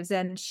perspectives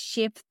and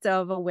shifts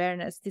of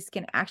awareness this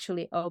can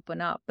actually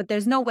open up. But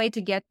there's no way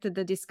to get to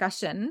the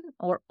discussion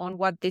or on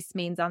what this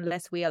means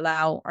unless we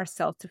allow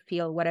ourselves to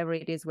feel whatever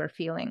it is we're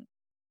feeling.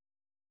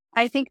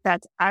 I think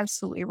that's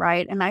absolutely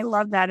right. And I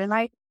love that. And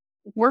I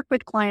work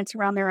with clients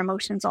around their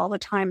emotions all the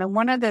time.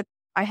 And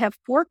I have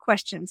 4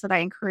 questions that I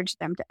encourage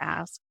them to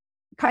ask,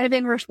 kind of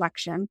in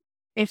reflection,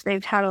 if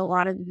they've had a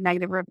lot of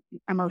negative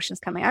emotions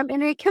coming up.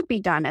 And it could be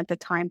done at the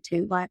time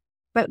too, but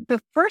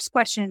the first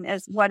question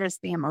is, what is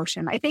the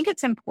emotion? I think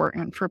it's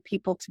important for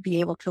people to be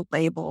able to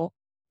label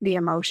the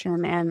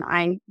emotion. And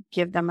I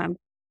give them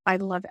I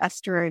love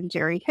Esther and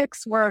Jerry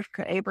Hicks' work,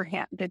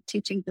 the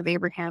teachings of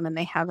Abraham, and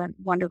they have a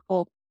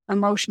wonderful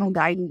emotional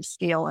guidance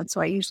scale. And so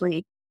I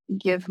usually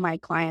give my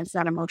clients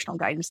that emotional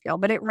guidance scale,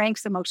 but it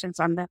ranks emotions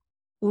on the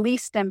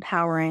least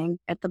empowering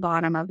at the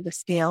bottom of the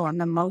scale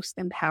and the most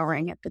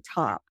empowering at the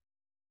top.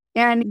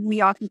 And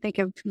we often think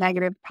of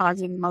negative,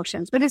 positive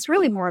emotions, but it's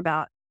really more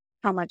about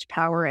how much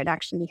power it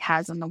actually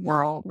has in the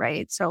world,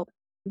 right? So,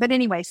 but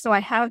anyway, so I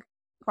have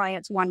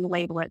clients want to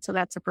label it. So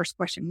that's the first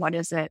question. What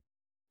is it?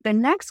 The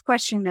next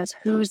question is,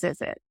 whose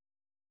is it?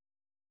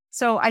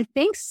 So I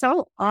think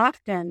so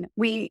often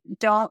we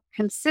don't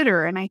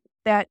consider,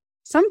 that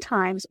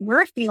sometimes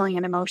we're feeling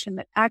an emotion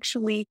that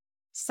actually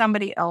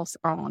somebody else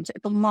owns.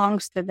 It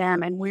belongs to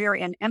them, and we're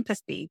in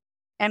empathy,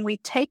 and we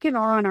take it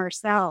on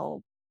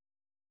ourselves.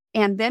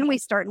 And then we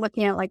start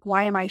looking at like,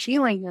 why am I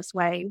feeling this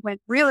way? When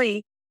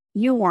really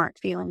you aren't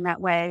feeling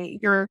that way.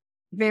 Your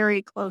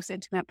very close,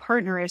 intimate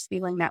partner is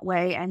feeling that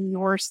way, and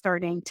you're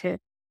starting to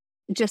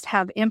just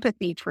have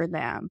empathy for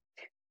them.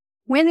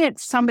 When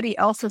it's somebody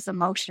else's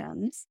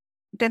emotions,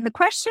 then the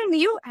question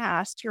you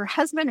asked, your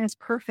husband is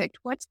perfect.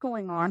 What's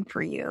going on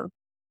for you?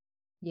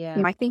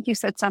 Yeah. I think you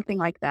said something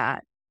like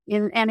that.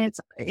 And it's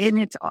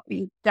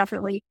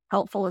definitely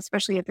helpful,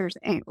 especially if there's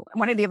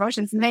one of the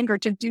emotions is anger,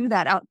 to do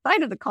that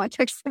outside of the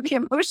context of the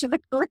emotion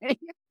occurring,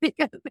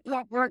 because it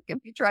won't work if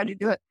you try to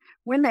do it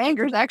when the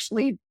anger is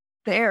actually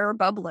there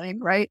bubbling,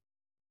 right?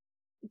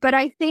 But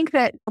I think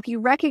that if you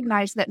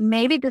recognize that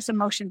maybe this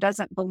emotion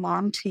doesn't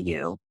belong to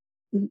you,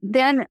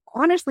 then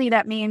honestly,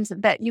 that means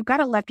that you've got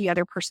to let the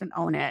other person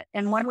own it.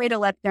 And one way to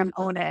let them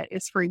own it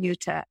is for you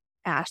to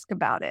ask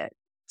about it,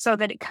 so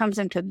that it comes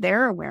into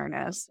their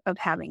awareness of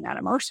having that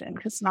emotion,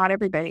 because not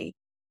everybody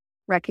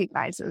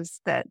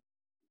recognizes that.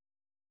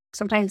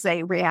 Sometimes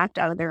they react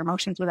out of their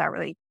emotions without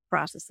really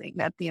processing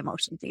that the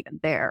emotion's even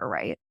there,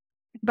 right?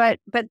 But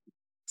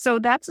so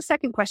that's the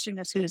second question,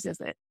 is whose is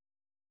it?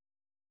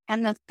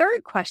 And the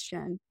third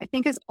question I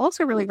think is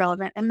also really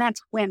relevant, and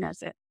that's when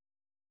is it?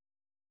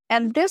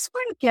 And this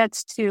one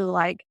gets to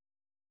like,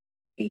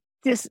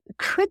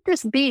 could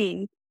this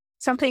be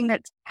something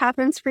that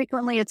happens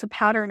frequently? It's a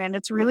pattern, and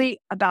it's really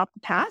about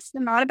the past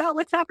and not about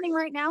what's happening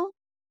right now.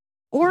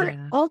 Or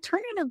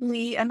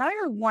alternatively,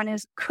 another one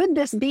is, could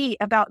this be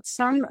about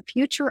some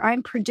future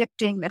I'm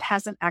predicting that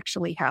hasn't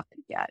actually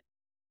happened yet?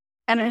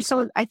 And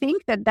so I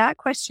think that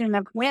question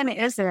of when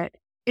is it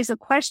is a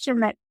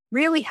question that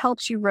really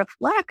helps you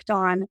reflect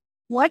on,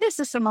 what is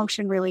this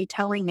emotion really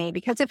telling me?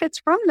 Because if it's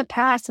from the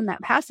past and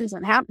that past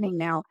isn't happening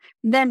now,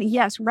 then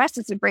yes, rest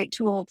is a great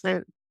tool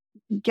to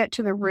get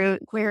to the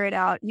root, clear it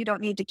out. You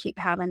don't need to keep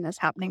having this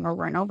happening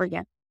over and over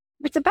again.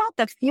 If it's about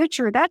the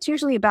future, that's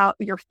usually about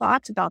your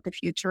thoughts about the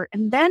future.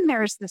 And then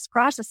there's this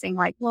processing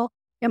like, well,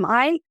 am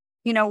I,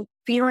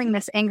 feeling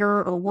this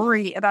anger or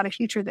worry about a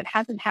future that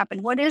hasn't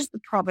happened? What is the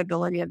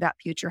probability of that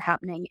future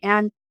happening?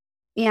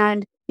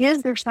 And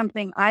is there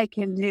something I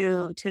can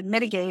do to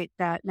mitigate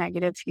that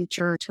negative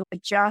future, to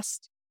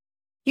adjust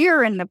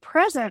here in the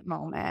present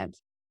moment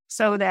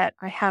so that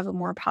I have a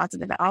more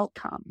positive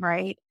outcome,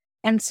 right?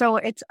 And so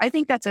I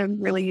think that's a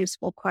really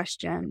useful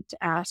question to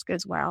ask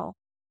as well.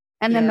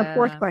 And then the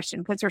fourth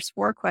question, because there's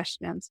 4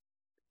 questions.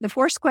 The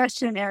fourth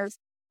question is,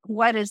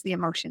 what is the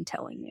emotion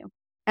telling you?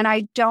 And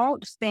I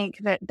don't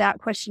think that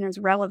question is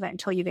relevant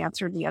until you've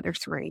answered the other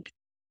 3.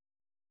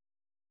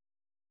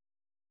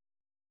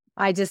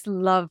 I just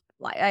love,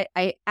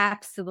 I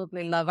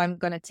absolutely love, I'm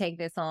going to take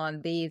this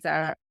on. These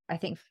are, I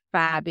think,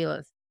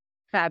 fabulous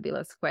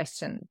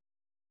questions.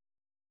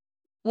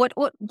 What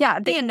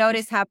do you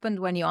notice happened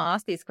when you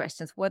ask these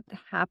questions? What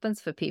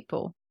happens for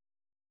people?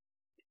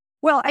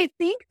 Well, I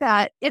think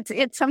that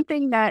it's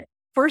something that,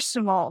 first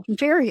of all,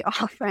 very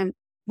often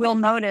we'll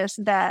notice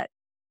that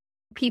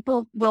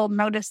people will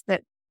notice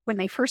that when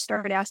they first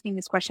started asking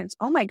these questions,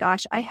 oh my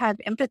gosh, I have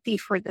empathy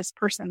for this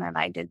person that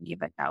I didn't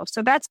even know.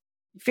 So that's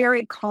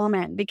very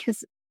common,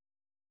 because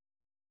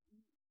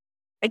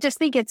I just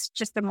think it's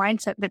just a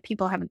mindset that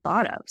people haven't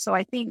thought of. So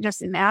I think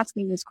just in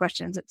asking these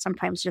questions, it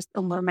sometimes just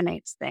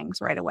illuminates things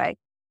right away.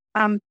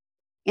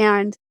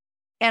 And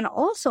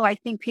also I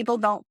think people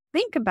don't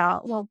think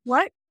about, well,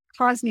 what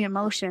caused me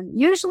emotion?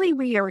 Usually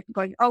we are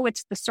going, oh,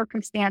 it's the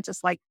circumstances,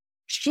 like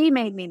she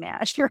made me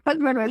mad. Your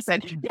husband would have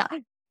said, yeah,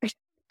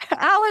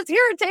 Alice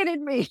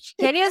irritated me.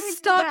 Can you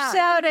stop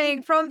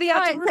shouting from the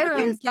other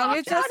room? Can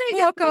you just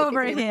walk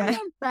over here?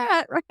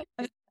 That,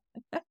 right?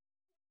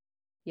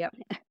 Yep.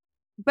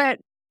 But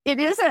it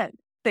isn't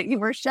that you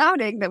were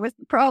shouting that was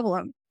the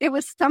problem. It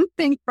was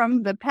something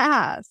from the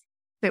past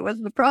that was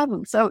the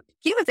problem. So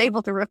he was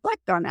able to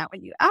reflect on that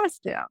when you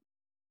asked him.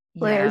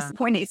 Whereas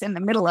when he's in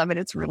the middle of it,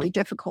 it's really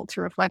difficult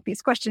to reflect.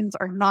 These questions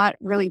are not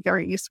really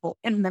very useful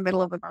in the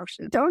middle of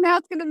emotion. Don't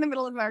ask it in the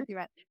middle of an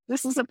argument.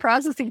 This is a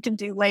processing to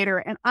do later.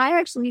 And I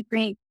actually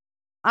think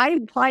I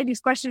apply these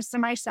questions to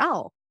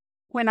myself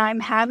when I'm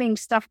having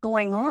stuff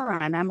going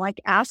on. I'm like,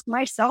 ask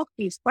myself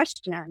these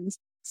questions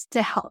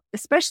to help,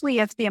 especially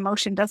if the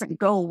emotion doesn't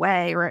go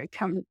away or it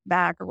comes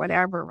back or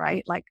whatever,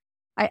 right? Like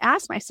I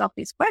ask myself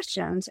these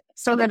questions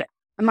so that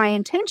my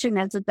intention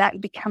is that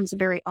becomes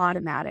very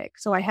automatic.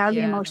 So I have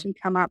the emotion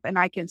come up and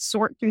I can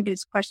sort through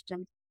these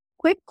questions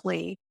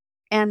quickly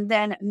and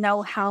then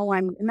know how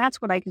and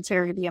that's what I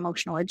consider to be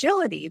emotional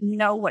agility,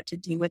 know what to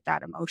do with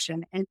that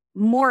emotion and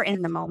more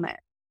in the moment.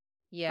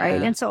 Right. Yeah.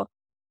 And so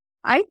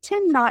I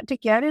tend not to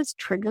get as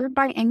triggered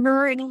by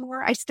anger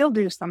anymore. I still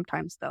do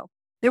sometimes, though.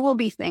 There will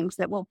be things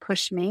that will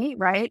push me.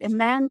 Right. And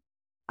then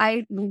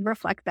I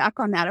reflect back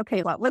on that.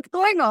 Okay, what's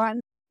going on?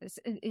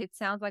 It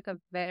sounds like a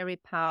very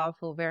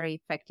powerful,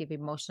 very effective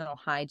emotional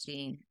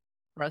hygiene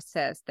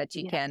process that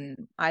you Yes.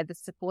 can either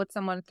support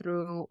someone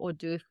through or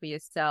do for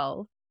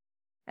yourself.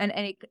 And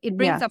it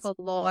brings up Yes.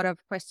 a lot of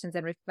questions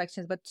and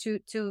reflections, but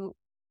two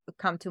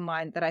come to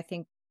mind that I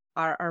think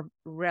are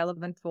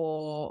relevant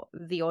for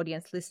the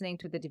audience listening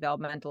to the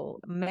developmental,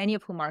 many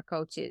of whom are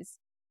coaches.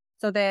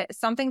 So there's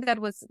something that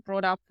was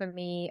brought up for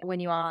me when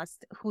you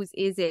asked whose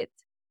is it,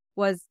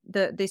 was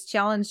this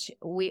challenge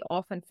we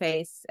often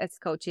face as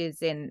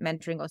coaches in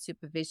mentoring or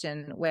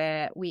supervision,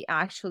 where we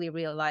actually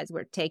realize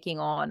we're taking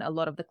on a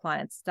lot of the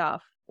client's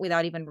stuff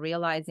without even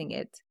realizing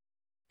it,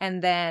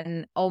 and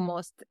then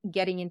almost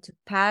getting into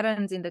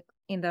patterns in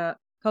the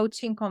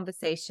coaching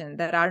conversation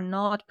that are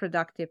not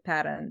productive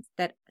patterns,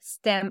 that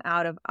stem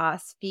out of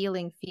us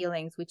feeling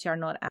feelings which are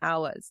not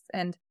ours.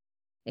 And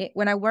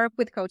when I work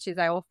with coaches,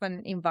 I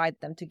often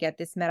invite them to get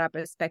this meta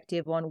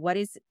perspective on what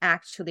is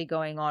actually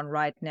going on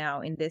right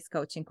now in this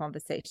coaching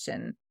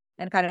conversation,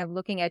 and kind of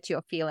looking at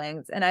your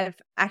feelings. And I've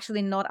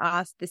actually not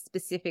asked this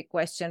specific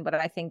question, but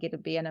I think it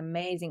would be an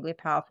amazingly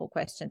powerful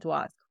question to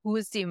ask.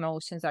 Whose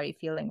emotions are you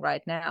feeling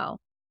right now?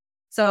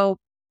 So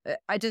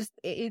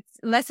it's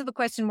less of a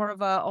question, more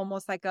of a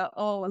almost like a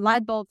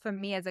light bulb for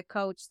me as a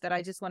coach that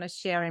I just want to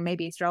share, and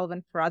maybe it's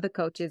relevant for other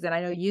coaches. And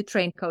I know you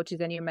train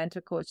coaches and you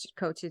mentor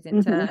coaches in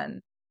Mm-hmm.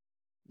 turn.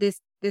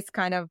 This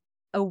kind of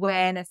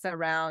awareness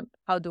around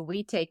how do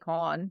we take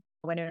on,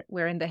 when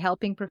we're in the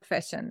helping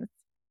professions,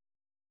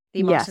 the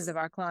emotions of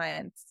our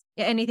clients.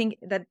 Anything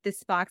that this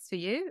sparks for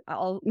you?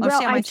 I'll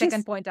share my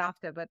second point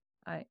after, but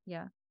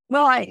yeah.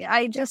 Well,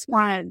 I just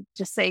want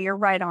to say you're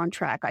right on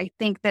track. I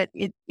think that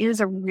it is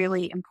a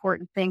really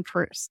important thing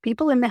for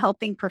people in the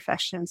helping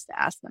professions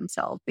to ask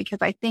themselves,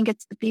 because I think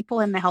it's the people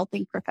in the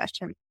helping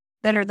profession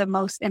that are the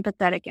most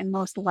empathetic and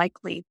most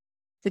likely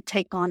to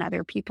take on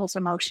other people's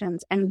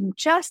emotions. And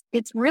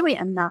it's really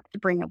enough to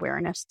bring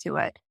awareness to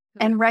it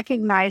and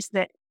recognize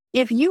that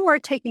if you are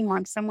taking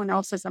on someone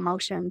else's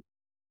emotion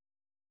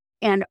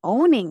and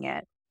owning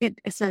it,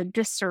 it's a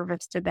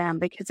disservice to them,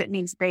 because it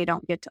means they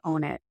don't get to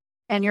own it.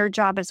 And your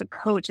job as a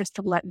coach is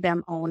to let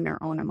them own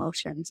their own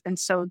emotions. And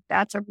so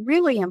that's a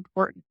really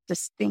important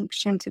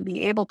distinction to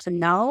be able to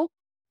know.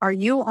 Are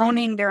you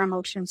owning their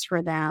emotions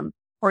for them,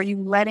 or are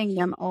you letting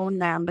them own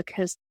them?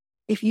 Because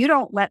if you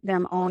don't let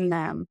them own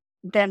them,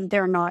 then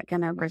they're not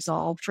going to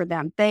resolve for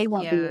them. They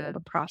won't be able to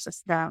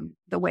process them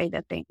the way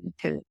that they need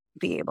to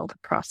be able to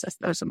process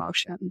those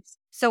emotions.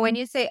 So when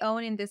you say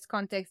own in this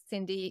context,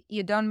 Cindy,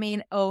 you don't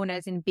mean own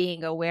as in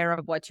being aware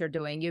of what you're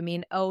doing. You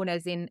mean own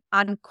as in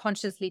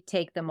unconsciously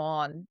take them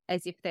on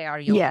as if they are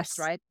yours, yes.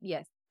 Right?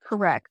 Yes.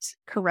 Correct.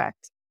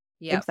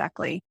 Yeah.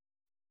 Exactly.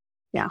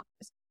 Yeah.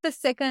 The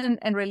second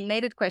and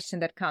related question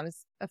that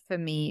comes for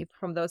me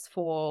from those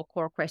 4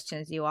 core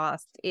questions you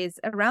asked is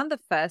around the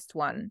first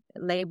one,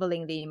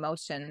 labeling the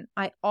emotion.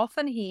 I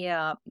often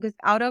hear, because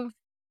out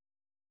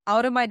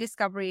of my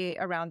discovery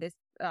around this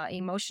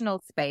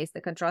emotional space,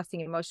 the contrasting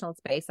emotional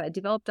space, I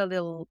developed a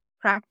little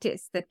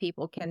practice that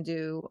people can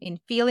do in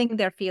feeling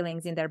their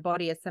feelings in their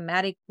body, a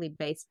somatically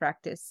based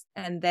practice,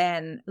 and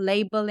then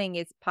labeling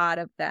is part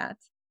of that.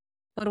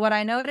 But what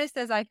I noticed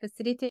as I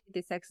facilitate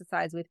this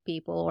exercise with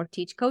people or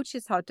teach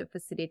coaches how to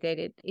facilitate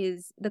it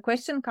is the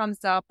question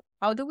comes up,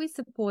 how do we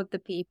support the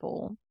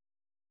people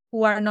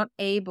who are not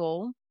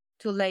able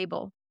to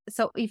label?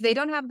 So if they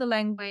don't have the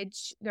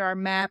language, there are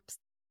maps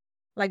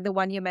like the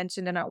one you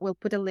mentioned, and we'll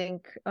put a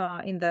link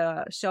in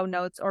the show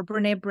notes, or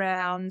Brene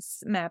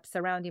Brown's maps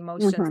around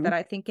emotions that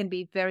I think can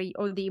be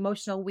or the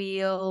emotional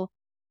wheel,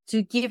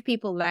 to give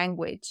people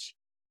language.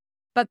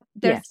 But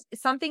there's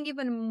something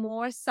even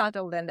more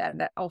subtle than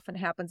that often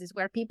happens, is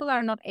where people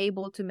are not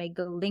able to make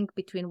the link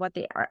between what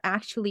they are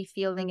actually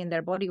feeling in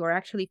their body, or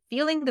actually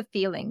feeling the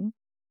feeling,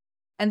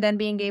 and then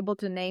being able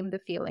to name the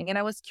feeling. And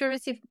I was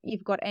curious if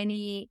you've got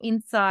any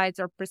insights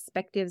or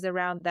perspectives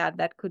around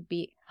that could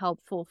be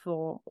helpful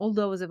for all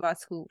those of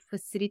us who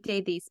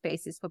facilitate these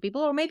spaces for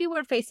people, or maybe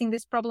we're facing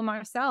this problem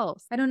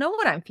ourselves. I don't know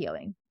what I'm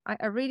feeling.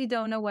 I really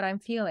don't know what I'm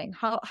feeling.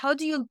 How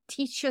do you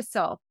teach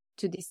yourself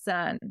to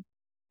discern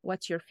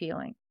what you're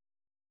feeling?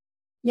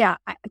 Yeah,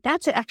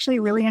 that's actually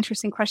a really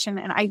interesting question.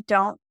 And I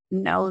don't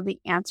know the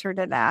answer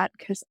to that,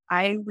 because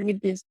I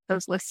read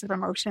those lists of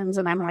emotions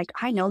and I'm like,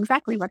 I know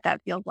exactly what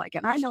that feels like.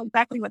 And I know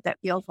exactly what that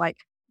feels like.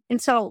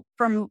 And so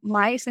from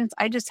my sense,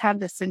 I just have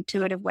this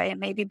intuitive way, and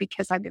maybe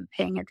because I've been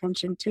paying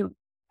attention to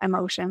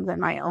emotions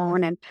and my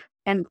own,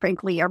 and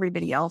frankly,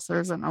 everybody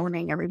else's, and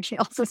owning everybody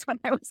else's when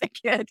I was a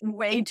kid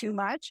way too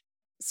much.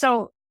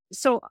 So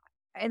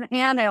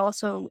and I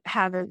also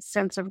have a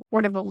sense of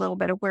sort of a little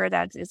bit of where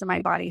that is in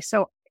my body.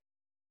 So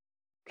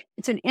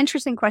it's an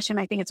interesting question.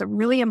 I think it's a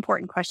really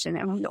important question.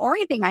 And the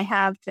only thing I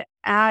have to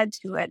add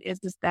to it is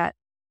that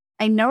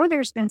I know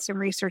there's been some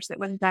research that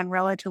was done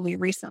relatively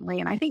recently,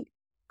 and I think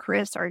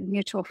Chris, our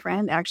mutual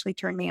friend, actually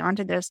turned me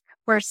onto this,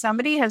 where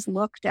somebody has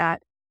looked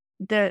at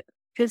the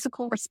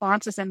physical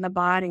responses in the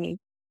body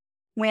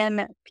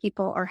when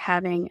people are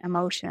having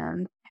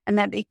emotions, and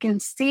that they can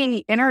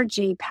see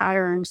energy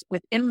patterns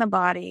within the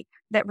body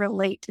that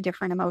relate to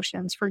different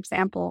emotions. For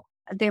example,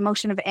 the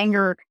emotion of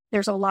anger,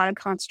 there's a lot of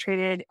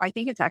concentrated, I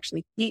think it's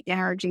actually heat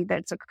energy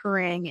that's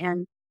occurring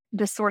in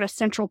the sort of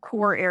central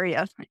core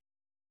area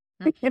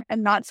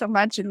and not so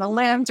much in the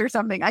limbs or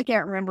something. I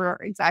can't remember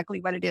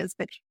exactly what it is,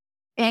 but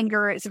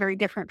anger is very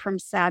different from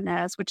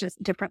sadness, which is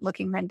different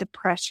looking than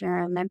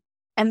depression.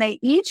 And they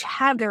each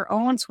have their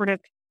own sort of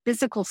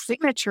physical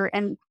signature,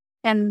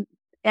 and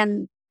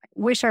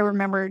wish I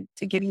remembered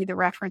to give you the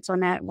reference on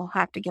that. We'll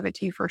have to give it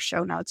to you for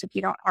show notes if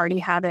you don't already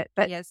have it.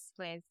 But Yes,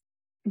 please.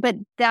 but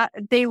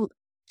the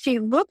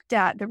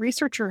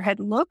researcher had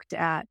looked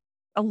at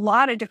a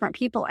lot of different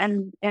people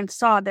and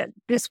saw that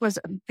this was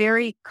a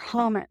very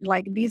common,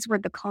 like these were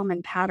the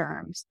common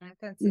patterns.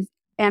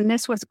 And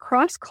this was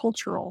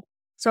cross-cultural.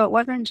 So it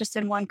wasn't just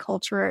in one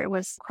culture, it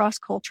was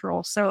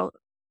cross-cultural. So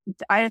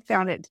I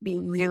found it to be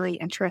really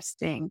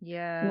interesting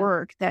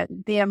work that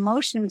the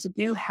emotions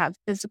do have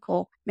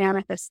physical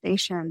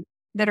manifestations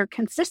that are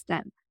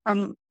consistent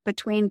from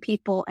between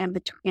people and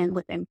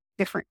within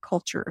different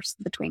cultures,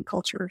 between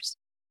cultures.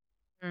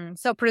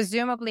 So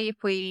presumably, if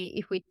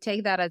we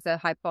take that as a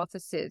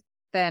hypothesis,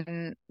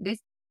 then this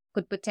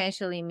could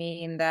potentially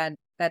mean that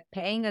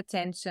paying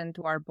attention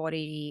to our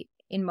body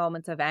in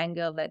moments of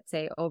anger, let's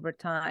say over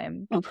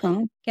time,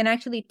 can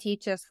actually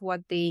teach us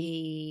what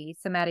the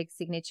somatic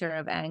signature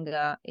of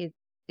anger is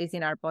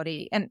in our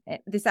body. And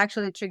this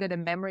actually triggered a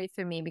memory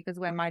for me, because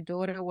when my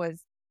daughter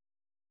was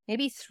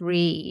maybe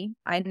 3,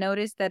 I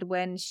noticed that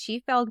when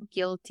she felt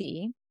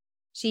guilty,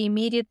 she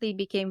immediately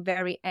became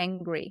very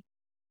angry.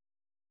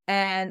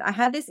 And I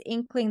had this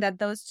inkling that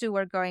those two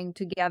were going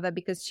together,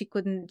 because she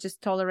couldn't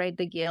just tolerate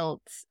the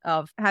guilt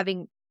of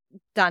having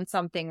done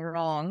something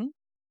wrong.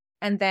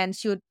 And then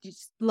she would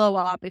just blow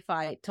up if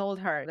I told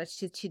her that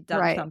she'd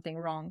done something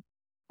wrong.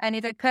 And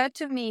it occurred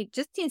to me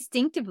just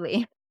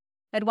instinctively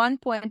at one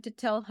point to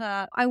tell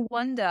her, I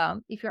wonder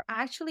if you're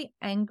actually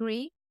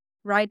angry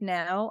right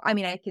now. I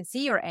mean, I can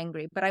see you're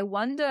angry, but I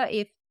wonder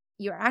if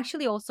you're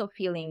actually also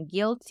feeling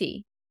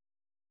guilty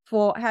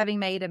for having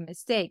made a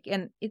mistake.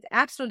 And it's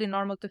absolutely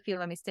normal to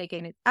feel a mistake,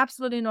 and it's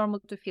absolutely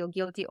normal to feel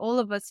guilty. All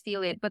of us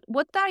feel it. But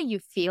what are you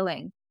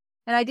feeling?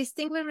 And I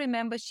distinctly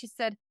remember she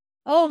said,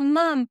 "Oh,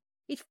 Mom,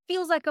 it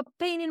feels like a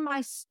pain in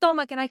my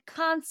stomach and I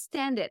can't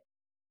stand it."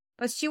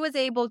 But she was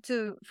able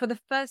to, for the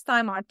first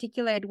time,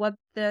 articulate what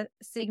the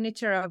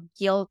signature of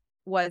guilt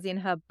was in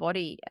her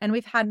body. And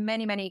we've had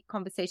many, many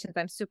conversations.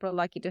 I'm super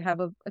lucky to have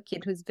a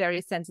kid who's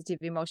very sensitive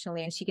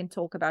emotionally, and she can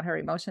talk about her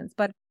emotions.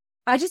 But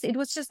it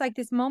was just like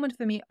this moment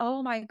for me.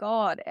 Oh my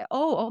God.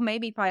 Oh,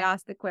 maybe if I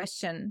ask the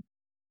question,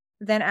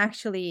 then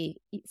actually,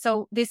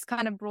 so this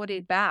kind of brought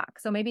it back.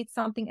 So maybe it's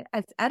something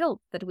as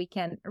adults that we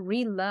can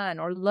relearn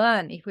or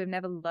learn if we've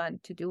never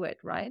learned to do it,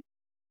 right?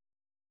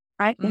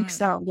 I think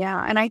so.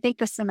 Yeah. And I think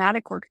the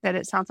somatic work that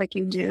it sounds like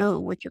you do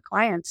with your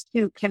clients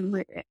too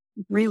can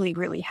really,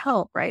 really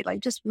help, right? Like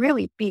just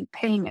really be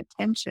paying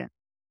attention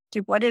to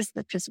what is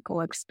the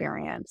physical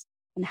experience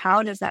and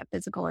how does that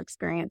physical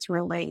experience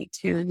relate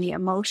to the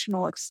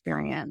emotional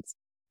experience.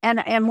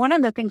 And one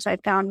of the things I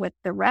found with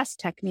the rest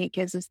technique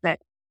is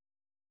that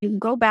you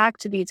go back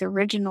to these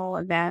original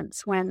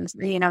events when,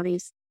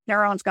 these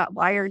neurons got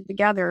wired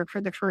together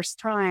for the first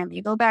time.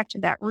 You go back to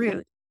that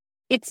root.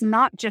 It's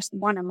not just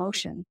one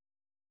emotion.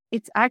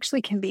 It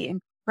actually can be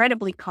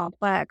incredibly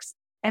complex.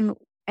 And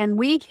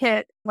we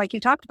hit, like you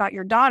talked about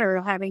your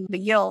daughter having the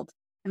guilt.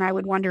 And I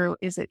would wonder,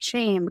 is it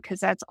shame? Because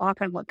that's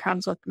often what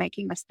comes with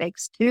making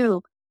mistakes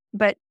too.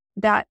 But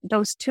that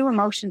those two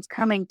emotions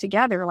coming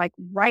together like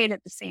right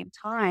at the same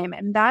time.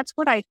 And that's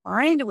what I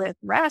find with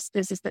rest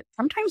is that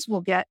sometimes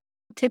we'll get,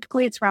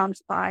 typically it's around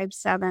 5,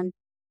 7,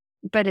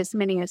 but as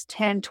many as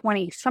 10,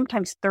 20,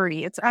 sometimes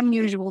 30. It's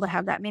unusual to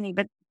have that many,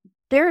 but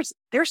there's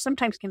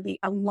sometimes can be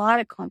a lot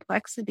of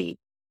complexity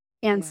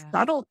and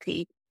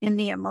subtlety in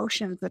the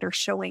emotions that are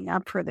showing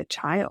up for the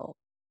child.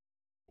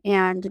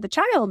 And the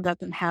child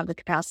doesn't have the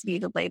capacity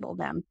to label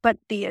them, but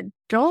the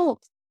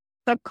adult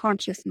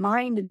subconscious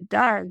mind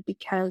does,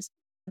 because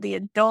the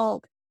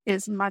adult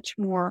is much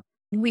more,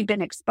 we've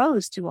been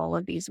exposed to all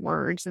of these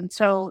words. And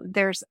so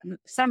there's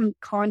some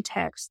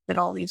context that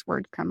all these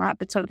words come up.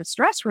 And so the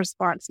stress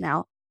response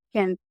now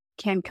can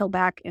go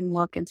back and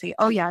look and see,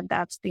 oh yeah,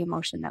 that's the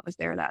emotion that was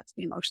there. That's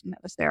the emotion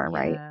that was there.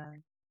 Right.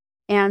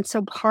 And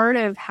so part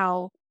of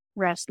how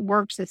rest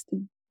works is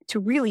to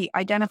really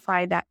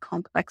identify that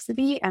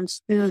complexity and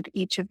soothe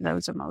each of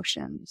those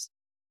emotions.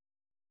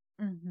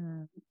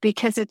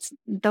 Because it's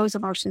those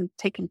emotions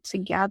taken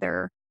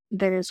together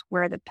that is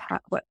where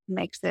what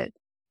makes it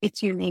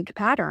its unique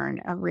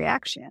pattern of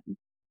reaction.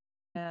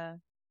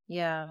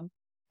 Yeah.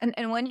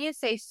 And when you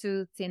say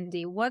soothe,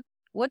 Cindy, what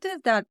does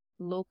that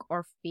look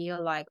or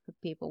feel like for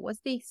people? What's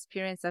the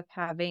experience of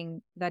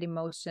having that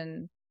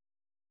emotion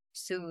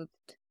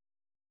soothed?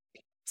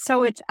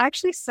 So it's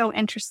actually so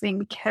interesting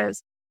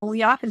because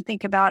we often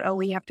think about, oh,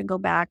 we have to go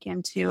back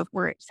into, if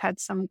we're had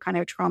some kind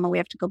of trauma, we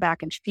have to go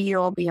back and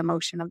feel the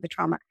emotion of the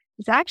trauma.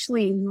 It's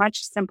actually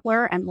much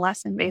simpler and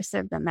less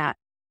invasive than that.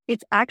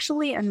 It's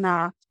actually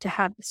enough to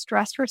have the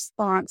stress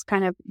response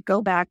kind of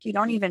go back. You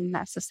don't even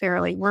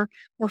necessarily, we're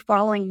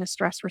following the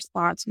stress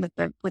response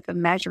with a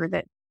measure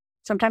that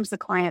sometimes the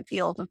client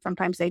feels and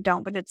sometimes they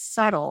don't, but it's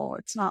subtle.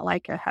 It's not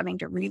like having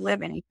to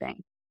relive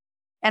anything.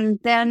 And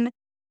then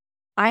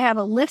I have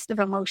a list of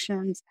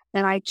emotions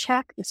and I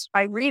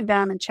read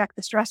them and check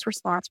the stress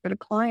response for the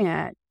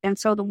client. And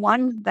so the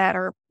ones that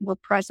were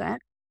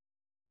present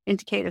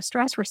indicate a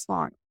stress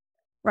response,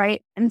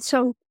 right? And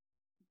so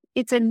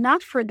it's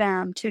enough for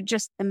them to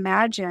just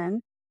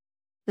imagine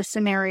the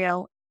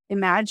scenario,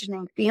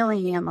 imagining,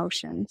 feeling the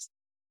emotions.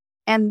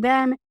 And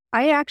then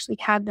I actually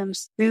had them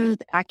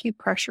soothe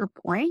acupressure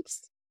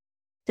points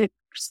to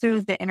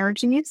soothe the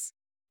energies.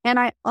 And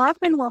I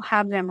often will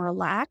have them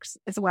relax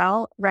as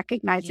well,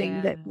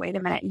 recognizing that, wait a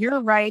minute,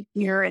 you're right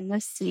here in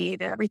this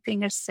seat,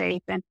 everything is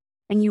safe and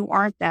you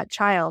aren't that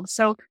child.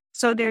 So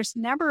there's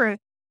never a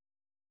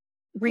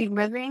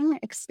reliving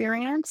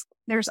experience.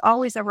 There's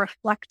always a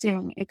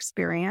reflecting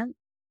experience,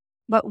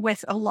 but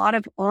with a lot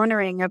of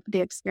honoring of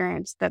the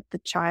experience that the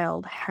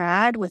child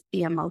had with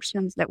the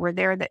emotions that were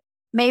there that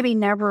maybe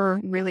never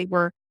really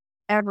were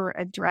ever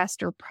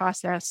addressed or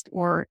processed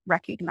or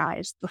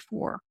recognized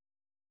before.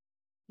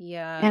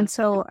 Yeah. And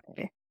so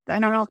I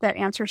don't know if that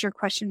answers your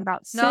question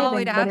about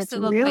soothing, No, but it's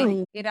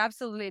really... it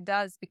absolutely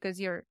does, because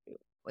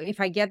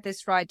if I get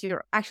this right,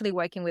 you're actually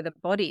working with the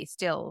body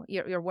still.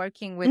 You're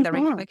working with the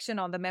reflection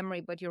on the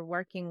memory, but you're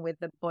working with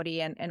the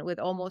body and with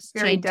almost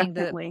Very changing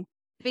definitely.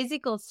 the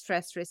physical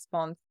stress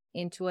response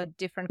into a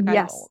different kind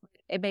of,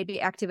 it may be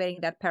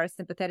activating that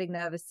parasympathetic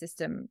nervous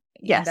system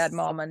in that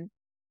moment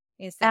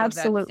instead of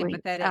that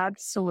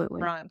sympathetic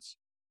branch.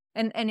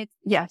 And it's,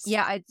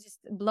 it just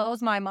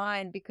blows my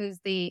mind, because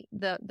the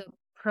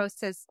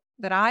process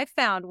that I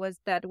found was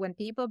that when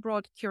people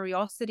brought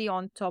curiosity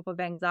on top of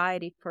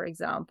anxiety, for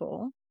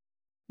example,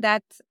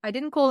 that I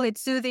didn't call it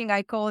soothing,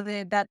 I called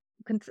it that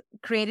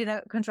created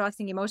a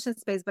contrasting emotion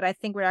space, but I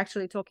think we're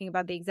actually talking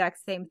about the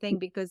exact same thing,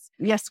 because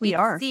yes, we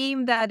are. It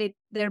seemed that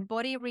their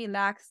body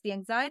relaxed. The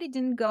anxiety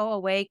didn't go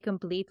away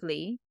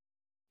completely.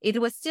 It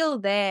was still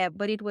there,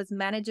 but it was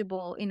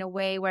manageable in a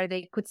way where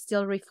they could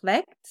still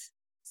reflect,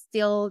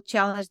 still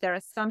challenge their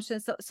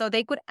assumptions. So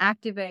they could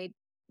activate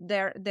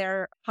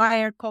their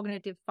higher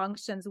cognitive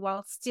functions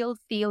while still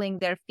feeling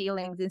their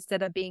feelings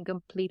instead of being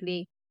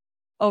completely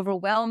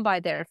overwhelmed by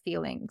their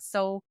feelings.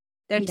 So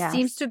there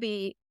seems to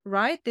be,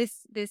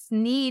 this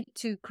need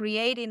to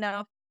create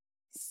enough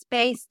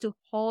space to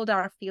hold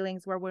our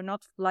feelings where we're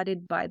not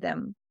flooded by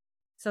them.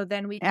 So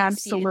then we can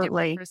see a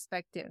different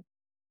perspective.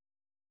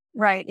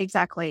 Right,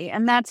 exactly.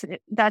 And that's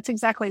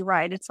exactly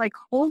right. It's like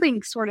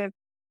holding sort of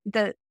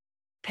the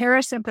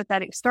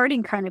parasympathetic,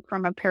 starting kind of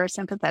from a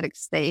parasympathetic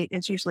state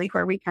is usually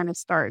where we kind of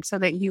start, so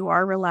that you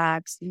are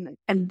relaxed.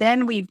 And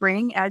then we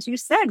bring, as you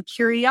said,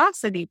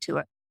 curiosity to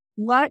it.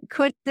 What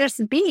could this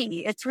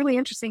be? It's really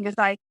interesting,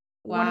 because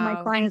one of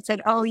my clients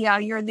said, oh yeah,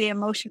 you're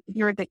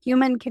the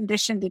human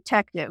condition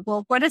detective.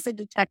 Well, what is a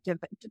detective?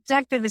 A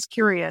detective is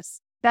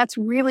curious. That's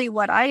really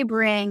what I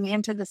bring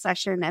into the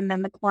session. And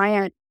then the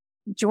client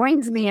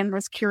joins me in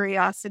this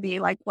curiosity,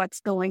 like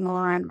what's going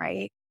on,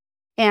 right?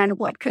 And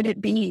what could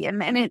it be? And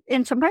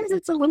sometimes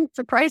it's a little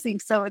surprising.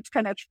 So it's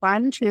kind of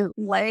fun to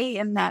lay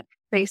in that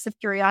space of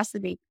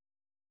curiosity,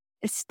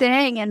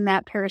 staying in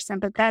that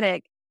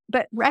parasympathetic,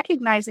 but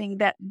recognizing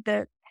that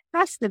the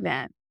past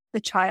event, the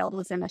child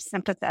was in a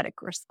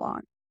sympathetic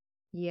response.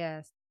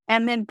 Yes.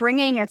 And then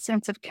bringing a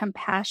sense of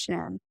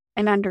compassion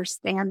and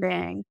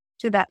understanding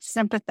to that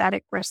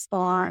sympathetic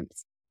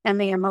response and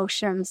the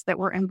emotions that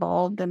were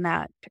involved in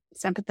that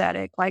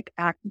sympathetic, like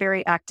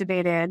very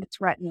activated,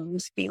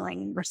 threatened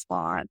feeling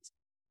response,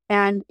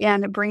 and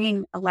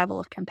bringing a level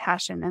of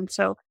compassion. And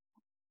so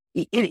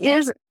it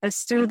is a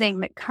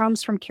soothing that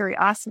comes from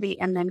curiosity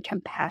and then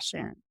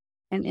compassion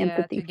and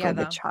empathy for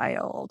the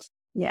child.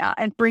 Yeah.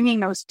 And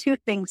bringing those two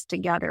things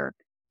together.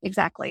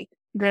 Exactly.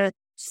 The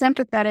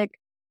sympathetic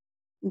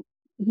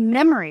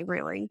memory,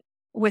 really,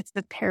 with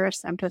the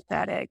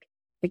parasympathetic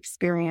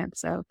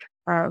experience of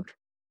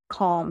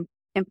calm,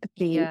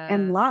 empathy,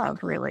 and love,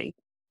 really.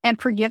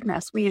 And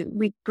forgiveness.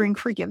 We bring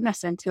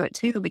forgiveness into it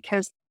too,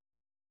 because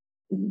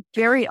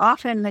very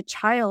often the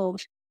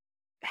child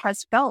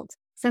has felt,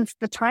 since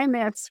the time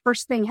that's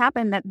first thing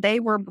happened, that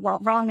they were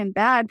wrong and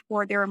bad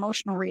for their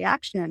emotional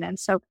reaction. And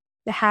so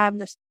to have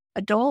this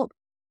adult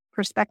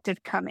perspective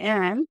come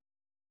in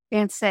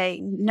and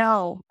say,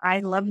 no, I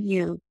love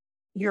you.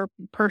 You're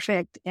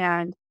perfect.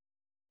 And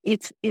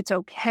it's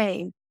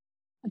okay.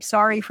 I'm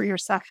sorry for your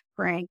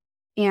suffering.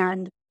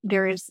 And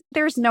there's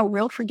no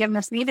real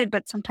forgiveness needed,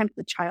 but sometimes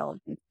the child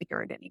can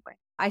figure it anyway.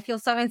 I feel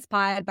so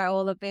inspired by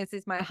all of this.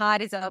 My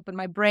heart is open,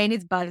 my brain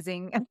is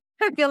buzzing.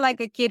 I feel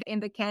like a kid in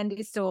the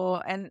candy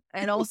store, and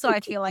also I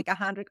feel like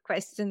 100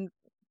 questions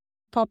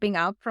popping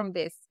up from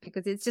this,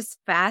 because it's just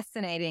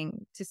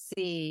fascinating to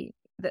see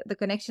the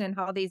connection and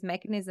how these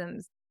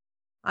mechanisms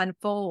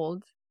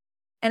unfold.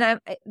 And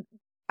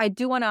I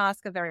do want to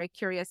ask a very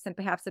curious and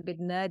perhaps a bit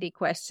nerdy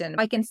question.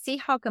 I can see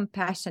how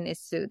compassion is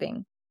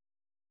soothing.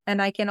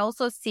 And I can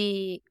also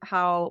see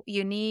how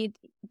you need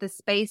the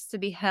space to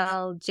be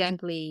held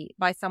gently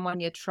by someone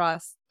you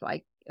trust,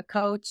 like a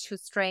coach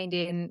who's trained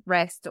in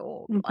rest,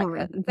 or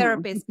like a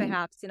therapist,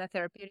 perhaps in a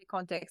therapeutic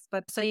context.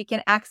 But so you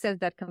can access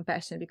that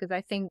compassion, because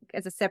I think,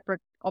 as a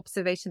separate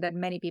observation, that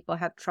many people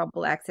have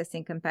trouble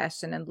accessing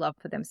compassion and love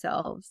for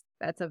themselves.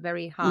 That's a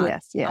very hard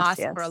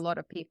ask for a lot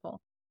of people.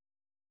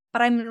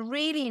 But I'm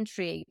really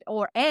intrigued,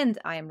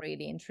 I am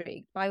really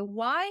intrigued by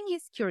why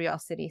is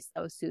curiosity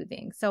so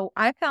soothing? So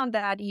I found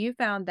that, you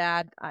found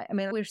that, I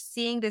mean, we're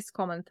seeing this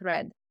common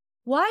thread.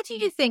 Why do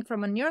you think,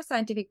 from a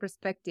neuroscientific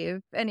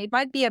perspective, and it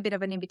might be a bit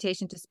of an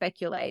invitation to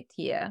speculate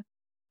here,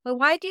 but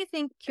why do you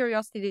think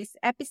curiosity, this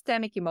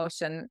epistemic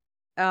emotion,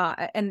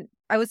 and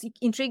I was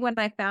intrigued when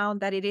I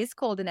found that it is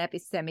called an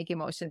epistemic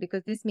emotion,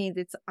 because this means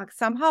it's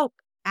somehow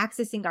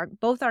accessing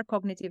both our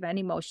cognitive and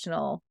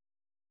emotional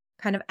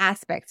kind of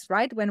aspects,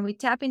 right? When we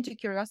tap into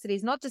curiosity,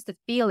 it's not just a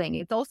feeling,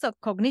 it's also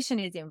cognition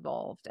is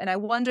involved. And I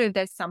wonder if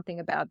there's something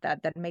about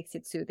that that makes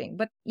it soothing.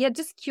 But yeah,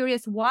 just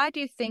curious, why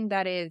do you think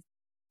that is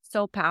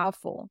so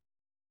powerful?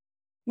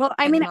 Well,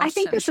 I mean, I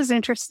think this is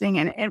interesting.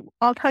 And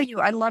I'll tell you,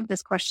 I love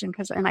this question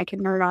and I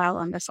can nerd out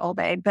on this all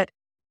day. But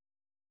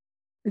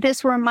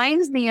this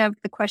reminds me of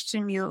the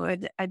question you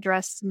had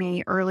addressed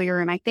me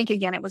earlier. And I think,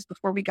 again, it was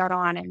before we got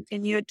on.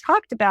 And you had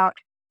talked about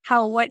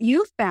how what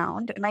you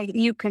found, and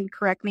you can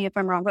correct me if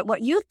I'm wrong, but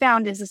what you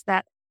found is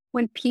that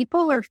when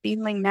people are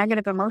feeling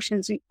negative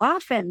emotions,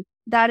 often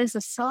that is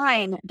a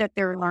sign that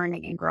they're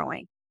learning and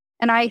growing.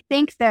 And I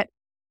think that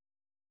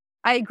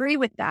I agree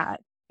with that.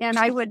 And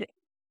I would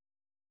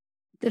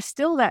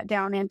distill that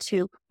down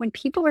into, when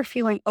people are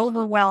feeling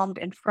overwhelmed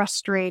and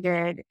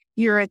frustrated,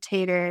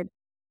 irritated,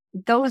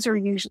 those are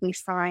usually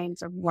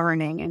signs of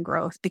learning and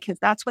growth, because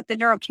that's what the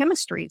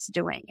neurochemistry is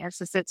doing.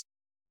 It's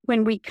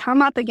when we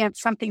come up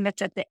against something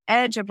that's at the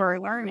edge of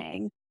our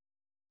learning,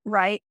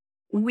 right,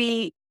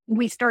 we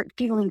start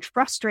feeling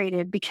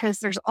frustrated because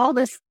there's all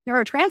this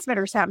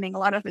neurotransmitters happening, a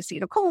lot of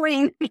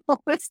acetylcholine,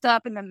 all this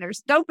stuff. And then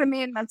there's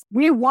dopamine.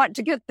 We want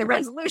to get the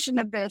resolution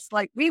of this.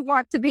 Like, we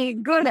want to be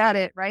good at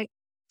it, right?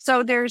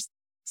 So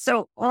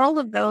all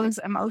of those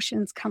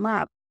emotions come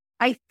up.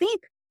 I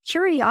think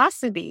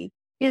curiosity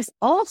is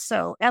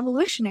also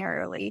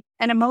evolutionarily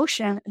an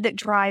emotion that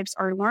drives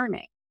our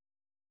learning.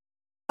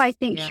 I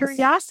think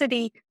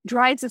curiosity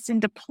drives us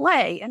into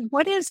play. And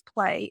what is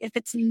play if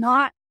it's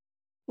not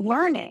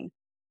learning?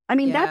 I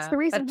mean, that's the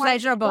reason why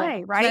it's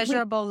play, right?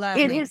 Pleasurable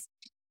learning. It is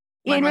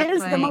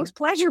the most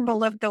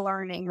pleasurable of the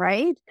learning,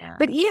 right? Yeah.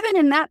 But even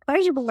in that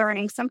pleasurable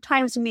learning,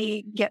 sometimes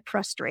we get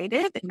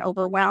frustrated and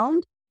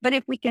overwhelmed. But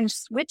if we can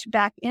switch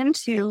back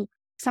into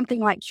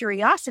something like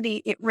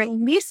curiosity, it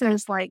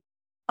releases like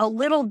a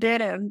little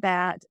bit of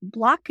that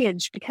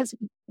blockage, because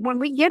when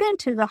we get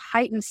into the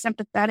heightened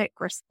sympathetic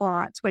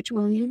response, which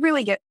when you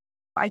really get,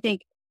 I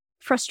think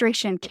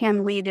frustration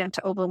can lead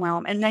into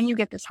overwhelm. And then you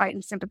get this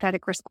heightened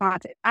sympathetic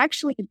response.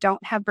 Actually, you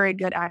don't have very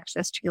good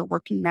access to your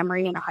working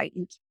memory in a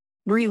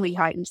really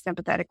heightened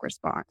sympathetic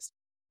response.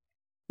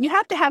 You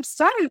have to have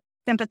some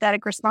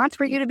sympathetic response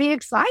for you to be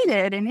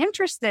excited and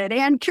interested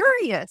and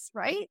curious,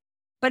 right?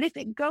 But if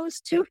it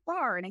goes too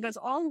far and it goes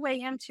all the way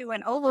into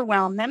an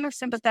overwhelm, then the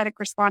sympathetic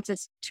response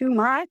is too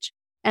much.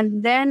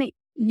 And then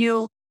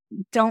you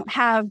don't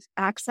have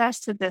access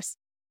to this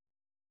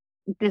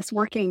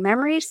working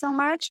memory so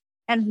much.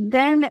 And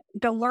then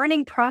the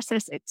learning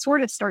process, it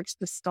sort of starts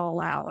to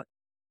stall out.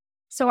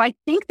 So I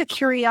think the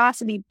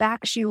curiosity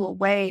backs you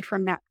away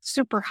from that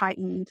super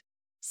heightened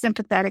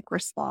sympathetic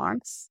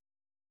response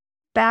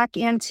back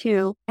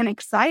into an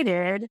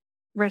excited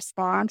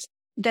response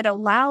that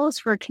allows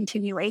for a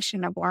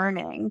continuation of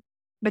learning,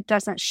 but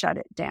doesn't shut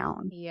it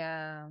down.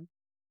 Yeah.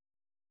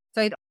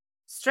 So it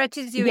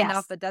stretches you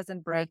enough, but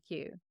doesn't break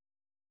you.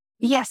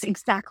 Yes,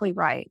 exactly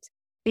right.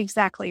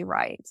 Exactly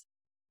right.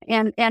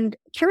 And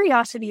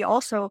curiosity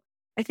also,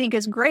 I think,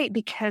 is great,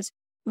 because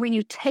when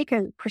you take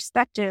a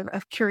perspective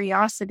of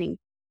curiosity,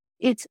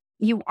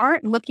 you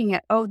aren't looking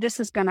at, oh, this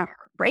is going to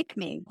break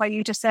me. Like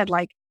you just said,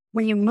 like,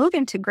 when you move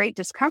into great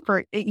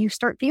discomfort, you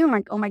start feeling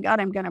like, oh my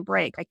God, I'm going to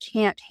break. I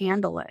can't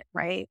handle it,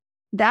 right?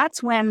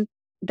 That's when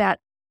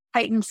that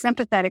heightened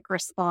sympathetic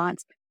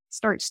response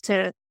starts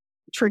to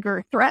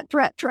trigger threat,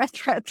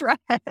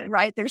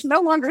 right? There's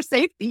no longer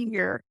safety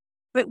here.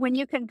 But when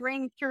you can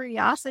bring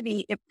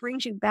curiosity, it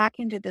brings you back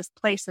into this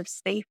place of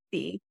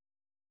safety,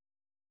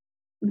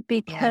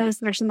 because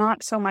there's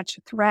not so much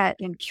threat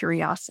in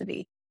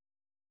curiosity.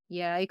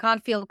 Yeah, you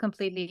can't feel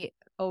completely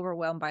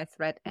overwhelmed by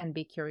threat and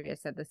be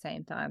curious at the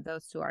same time.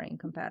 Those two are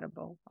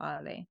incompatible,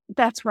 are they?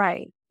 That's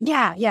right.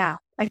 Yeah.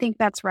 I think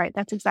that's right.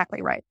 That's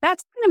exactly right.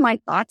 That's kind of my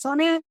thoughts on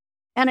it.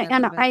 And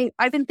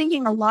I've been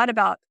thinking a lot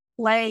about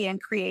play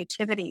and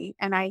creativity.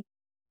 And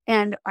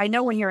I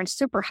know when you're in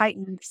super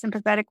heightened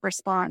sympathetic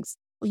response,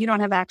 you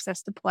don't have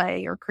access to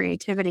play or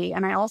creativity.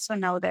 And I also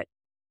know that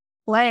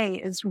play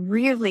is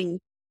really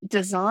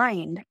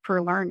designed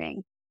for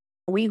learning.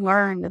 We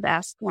learn the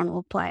best when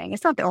we're playing.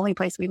 It's not the only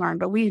place we learn,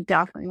 but we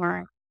definitely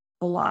learn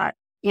a lot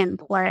in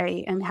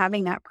play and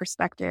having that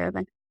perspective.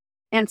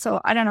 And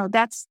so I don't know,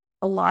 that's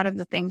a lot of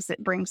the things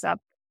that brings up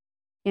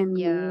in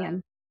me. Yeah,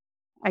 And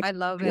I I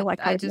love feel it.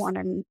 like I'd want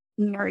to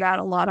nerd out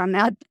a lot on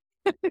that.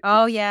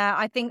 Oh yeah,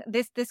 I think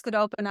this could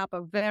open up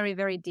a very,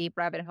 very deep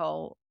rabbit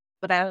hole,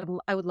 but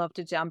I would love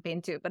to jump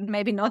into, but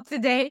maybe not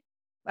today.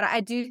 But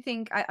I do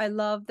think I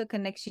love the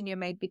connection you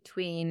made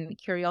between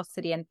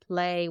curiosity and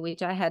play,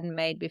 which I hadn't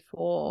made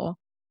before.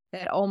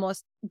 That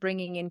almost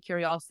bringing in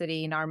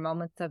curiosity in our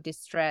moments of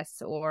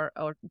distress or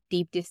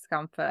deep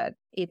discomfort,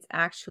 it's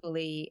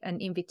actually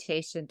an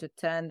invitation to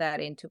turn that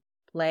into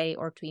play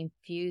or to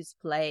infuse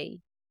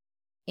play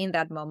in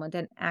that moment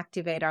and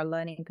activate our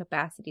learning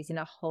capacities in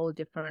a whole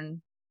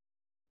different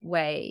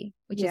way,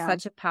 which is Yeah.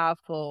 such a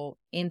powerful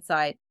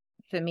insight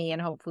for me.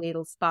 And hopefully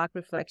it'll spark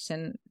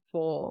reflection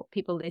for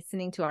people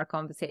listening to our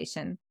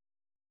conversation.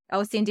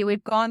 Oh, Cindy,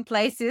 we've gone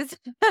places.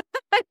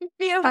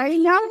 I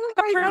know,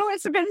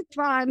 it's been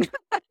fun.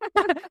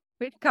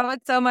 We've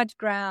covered so much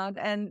ground.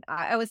 And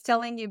I was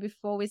telling you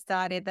before we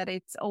started that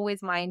it's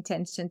always my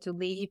intention to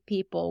leave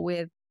people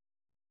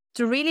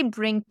to really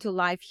bring to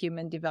life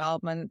human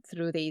development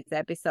through these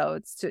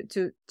episodes,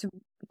 to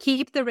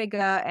keep the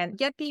rigor and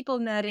get people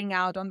nerding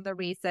out on the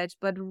research,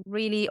 but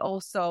really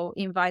also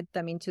invite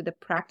them into the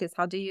practice.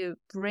 How do you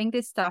bring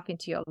this stuff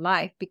into your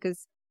life?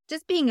 Because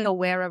just being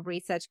aware of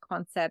research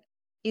concepts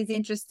is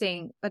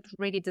interesting, but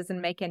really doesn't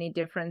make any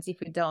difference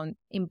if you don't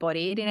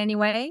embody it in any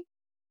way.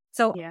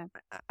 So Yeah.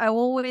 I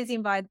always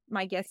invite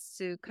my guests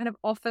to kind of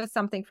offer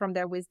something from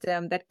their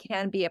wisdom that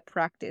can be a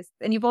practice.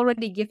 And you've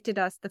already gifted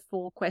us the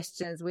 4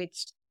 questions,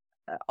 which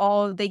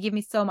they give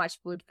me so much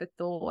food for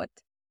thought.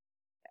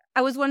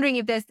 I was wondering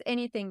if there's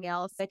anything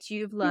else that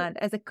you've learned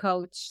as a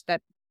coach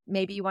that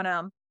maybe you want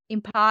to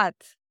impart.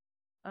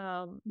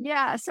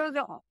 Yeah. So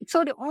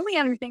the only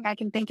other thing I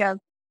can think of,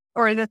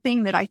 or the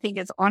thing that I think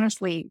is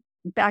honestly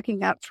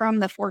backing up from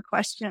the 4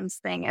 questions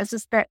thing, is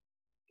just that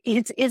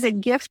is a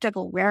gift of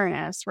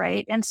awareness,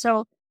 right? And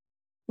so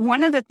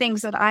one of the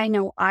things that I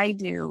know I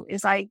do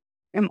is I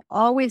am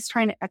always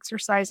trying to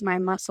exercise my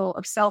muscle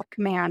of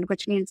self-command,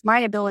 which means my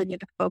ability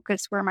to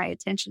focus where my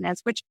attention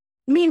is, which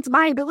means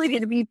my ability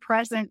to be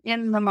present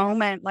in the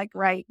moment, like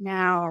right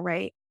now,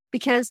 right?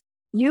 Because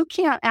you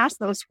can't ask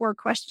those 4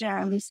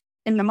 questions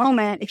in the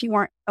moment if you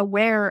aren't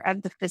aware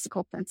of the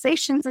physical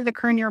sensations that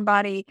occur in your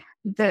body,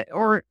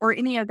 or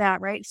any of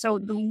that, right? So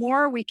the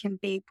more we can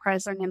be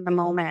present in the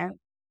moment,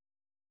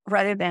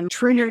 rather than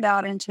triggered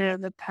out into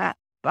the past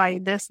by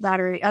this, that,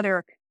 or the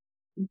other,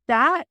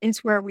 that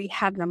is where we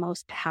have the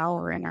most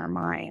power in our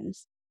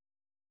minds.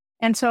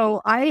 And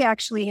so I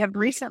actually have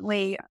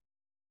recently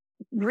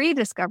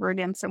rediscovered,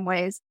 in some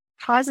ways,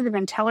 Positive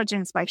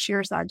Intelligence by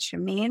Shirzad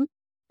Shamin.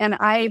 And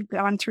I've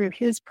gone through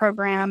his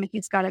program.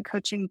 He's got a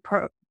coaching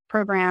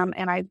program,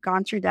 and I've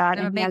gone through that.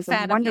 I'm and a he big has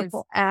a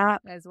wonderful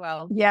app as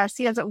well. Yes,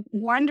 he has a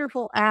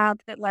wonderful app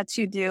that lets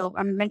you do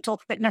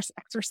mental fitness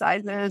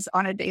exercises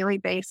on a daily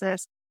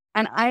basis.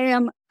 And I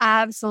am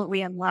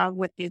absolutely in love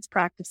with these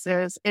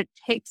practices. It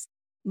takes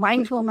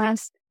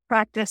mindfulness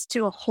practice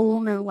to a whole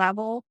new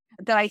level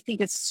that I think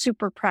is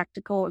super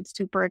practical and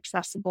super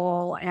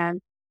accessible.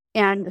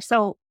 And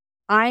so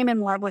I'm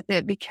in love with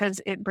it because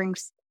it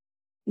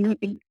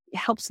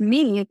helps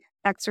me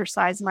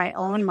exercise my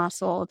own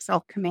muscle of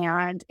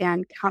self-command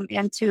and come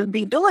into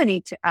the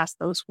ability to ask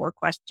those 4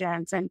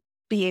 questions and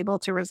be able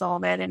to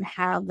resolve it and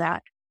have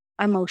that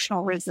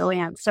emotional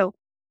resilience. So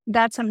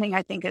that's something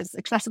I think is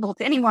accessible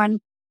to anyone.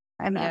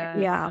 And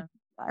I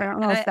don't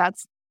know if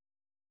that's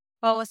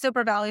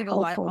super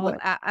valuable. helpful.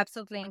 I'll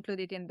absolutely include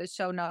it in the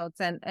show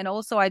notes. And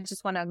also, I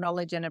just want to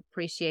acknowledge and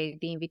appreciate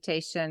the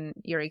invitation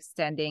you're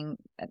extending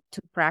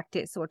to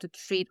practice, or to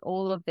treat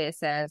all of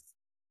this as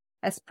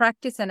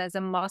practice and as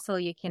a muscle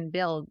you can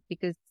build,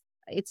 because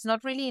it's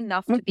not really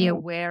enough to be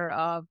aware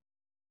of,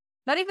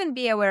 not even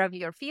be aware of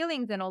your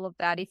feelings and all of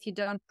that, if you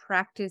don't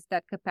practice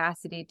that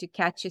capacity to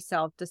catch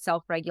yourself, to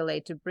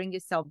self-regulate, to bring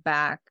yourself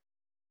back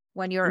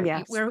when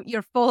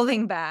you're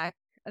falling back,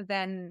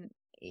 then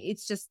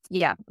it's just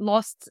a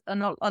lost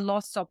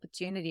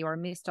opportunity or a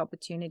missed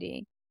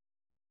opportunity.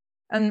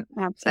 And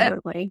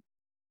absolutely.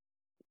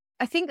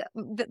 I think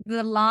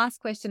the last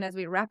question as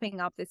we're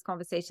wrapping up this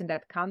conversation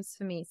that comes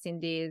for me,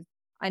 Cindy, is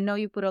I know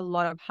you put a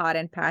lot of heart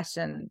and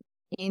passion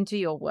into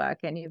your work,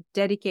 and you've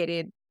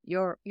dedicated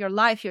your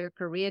life, your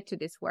career to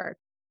this work.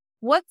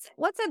 What's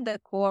at the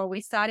core?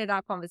 We started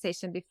our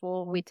conversation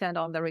before we turned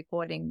on the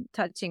recording,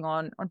 touching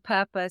on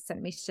purpose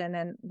and mission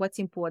and what's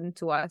important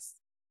to us.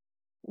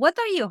 What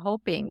are you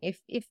hoping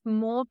if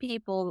more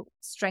people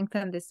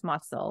strengthen this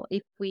muscle,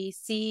 if we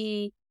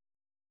see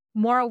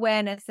more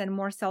awareness and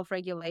more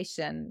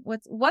self-regulation,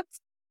 what's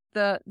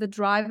the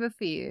driver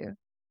for you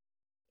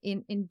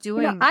in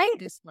doing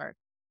this work?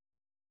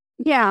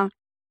 Yeah.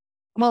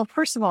 Well,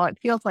 first of all, it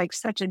feels like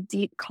such a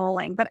deep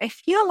calling, but I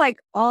feel like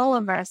all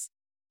of us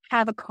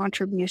have a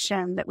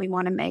contribution that we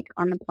want to make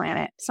on the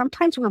planet.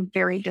 Sometimes we're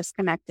very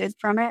disconnected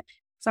from it.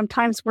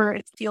 sometimes where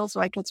it feels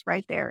like it's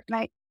right there.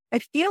 And I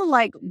feel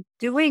like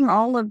doing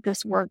all of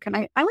this work, and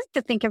I like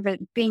to think of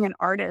it being an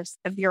artist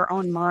of your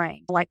own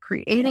mind, like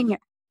creating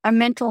a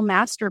mental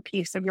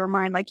masterpiece of your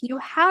mind. Like we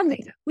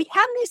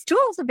have these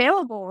tools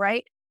available,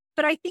 right?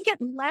 But I think it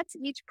lets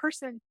each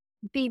person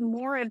be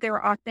more of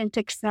their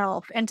authentic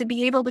self and to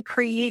be able to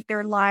create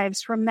their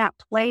lives from that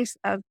place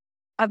of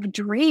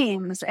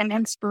dreams and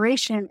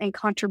inspiration and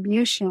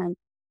contribution.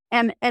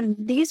 And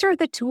these are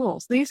the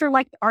tools. These are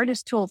like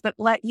artist tools that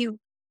let you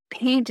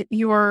paint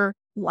your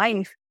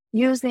life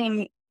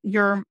using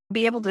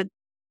be able to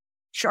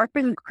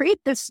create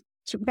this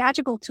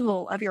magical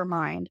tool of your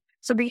mind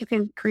so that you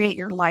can create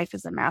your life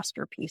as a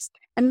masterpiece.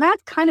 And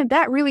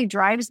that really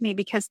drives me,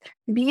 because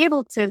to be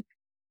able to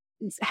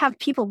have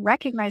people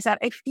recognize that,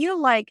 I feel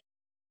like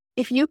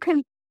if you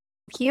can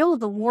heal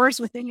the wars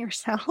within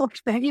yourself,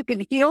 then you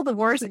can heal the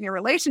wars in your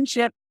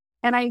relationship.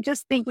 And I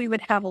just think we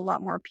would have a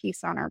lot more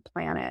peace on our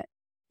planet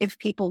if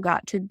people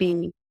got to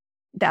be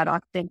that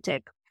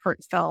authentic,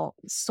 heartfelt,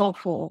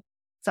 soulful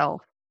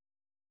self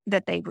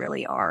that they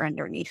really are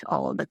underneath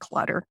all of the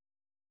clutter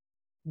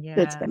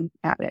that's been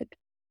added.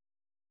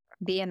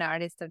 Be an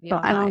artist of your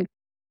life.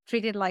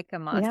 Treat it like a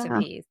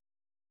masterpiece.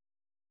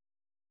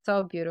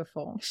 So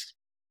beautiful.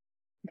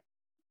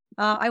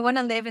 I want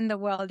to live in the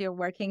world you're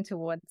working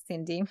towards,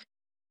 Cindy.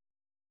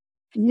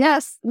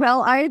 Yes.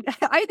 Well, I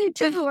do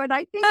too. And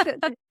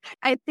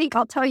I think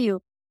I'll tell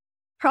you,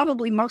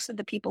 probably most of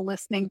the people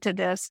listening to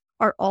this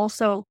are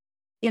also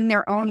in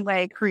their own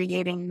way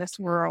creating this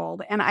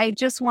world. And I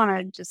just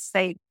want to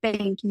say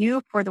thank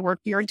you for the work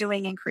you're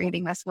doing in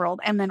creating this world,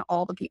 and then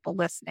all the people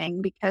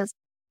listening, because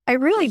I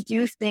really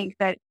do think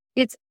that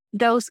it's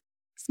those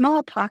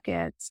small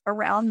pockets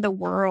around the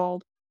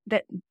world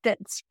that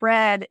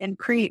spread and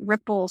create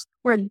ripples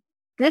where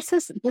this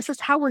is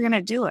how we're going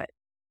to do it.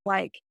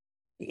 Like,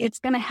 it's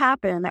going to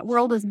happen. That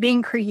world is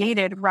being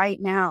created right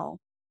now.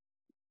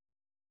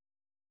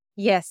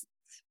 Yes.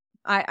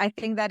 I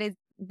think that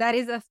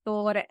is a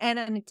thought and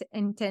an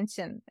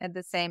intention at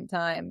the same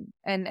time.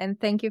 And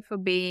thank you for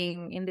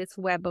being in this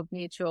web of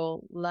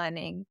mutual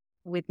learning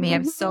with me.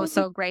 I'm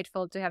so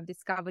grateful to have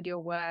discovered your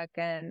work,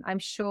 and I'm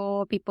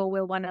sure people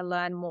will want to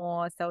learn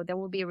more. So there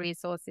will be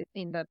resources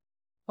in the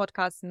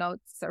podcast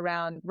notes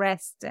around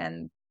rest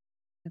and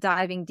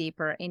diving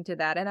deeper into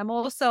that. And I'm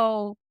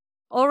also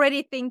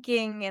already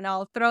thinking, and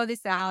I'll throw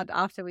this out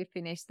after we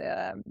finish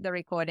the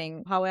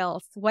recording,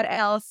 what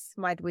else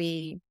might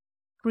we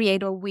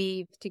create or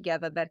weave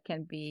together that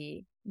can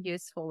be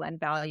useful and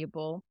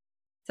valuable.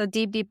 So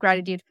deep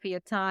gratitude for your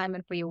time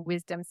and for your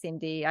wisdom,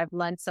 Cindy. I've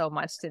learned so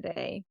much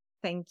today.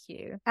 Thank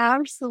you.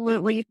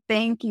 Absolutely.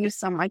 Thank you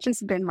so much.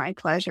 It's been my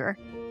pleasure.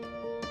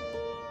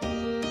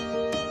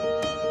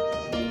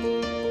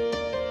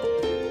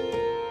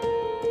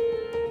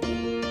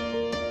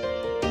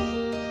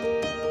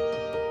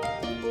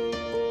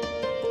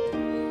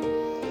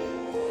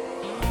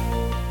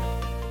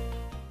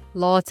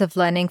 Lots of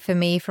learning for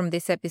me from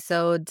this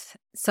episode.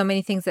 So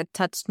many things that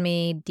touched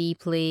me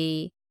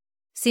deeply.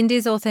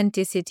 Cindy's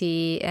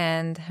authenticity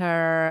and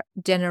her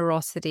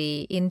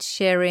generosity in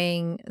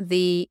sharing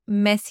the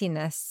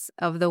messiness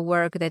of the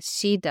work that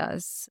she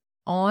does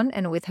on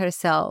and with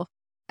herself,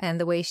 and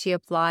the way she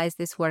applies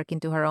this work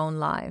into her own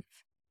life.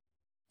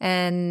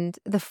 And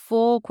the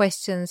 4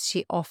 questions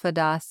she offered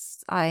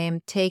us, I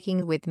am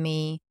taking with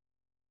me.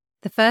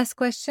 The first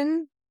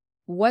question,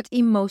 what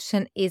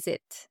emotion is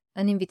it?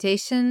 An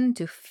invitation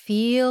to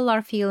feel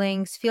our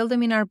feelings, feel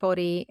them in our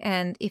body,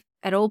 and if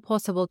at all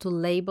possible, to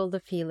label the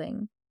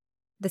feeling.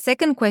 The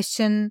second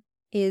question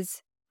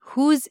is,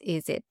 whose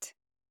is it?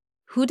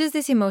 Who does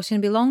this emotion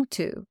belong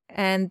to?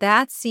 And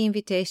that's the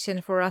invitation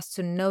for us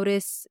to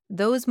notice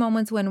those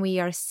moments when we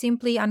are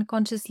simply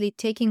unconsciously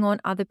taking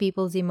on other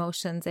people's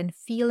emotions and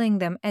feeling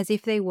them as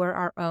if they were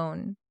our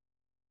own.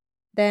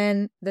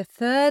 Then the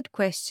third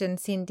question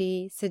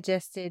Cindy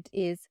suggested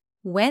is,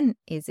 when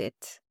is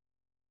it?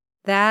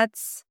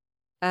 That's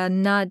a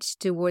nudge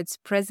towards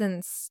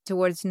presence,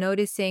 towards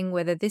noticing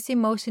whether this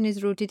emotion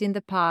is rooted in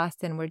the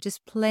past and we're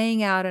just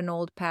playing out an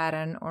old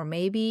pattern, or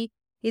maybe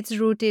it's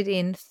rooted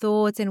in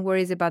thoughts and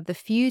worries about the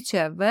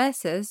future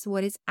versus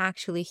what is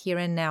actually here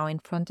and now in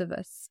front of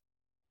us.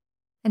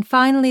 And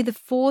finally, the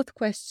fourth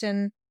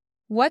question,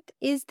 what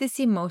is this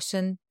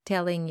emotion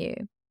telling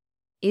you?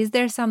 Is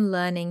there some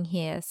learning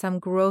here, some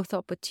growth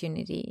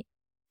opportunity,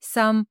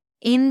 some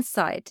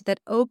insight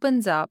that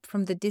opens up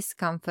from the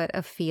discomfort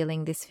of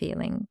feeling this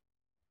feeling?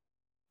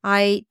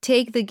 I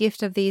take the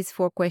gift of these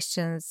 4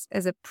 questions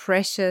as a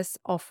precious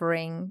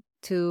offering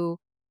to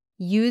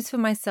use for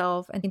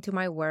myself and into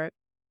my work.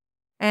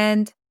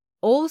 And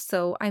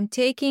also, I'm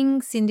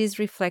taking Cindy's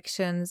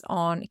reflections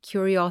on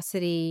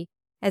curiosity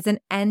as an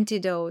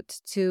antidote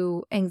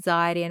to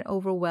anxiety and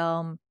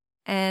overwhelm,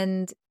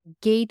 and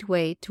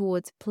gateway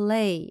towards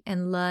play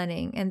and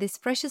learning, and this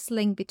precious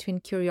link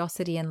between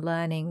curiosity and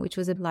learning, which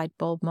was a light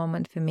bulb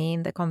moment for me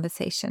in the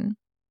conversation.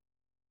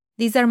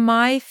 These are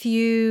my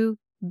few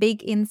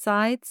big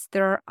insights.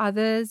 There are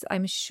others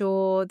I'm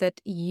sure that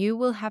you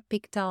will have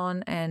picked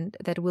on and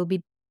that will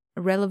be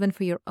relevant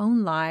for your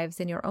own lives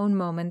in your own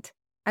moment,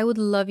 I would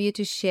love you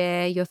to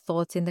share your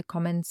thoughts in the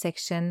comment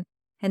section.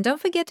 And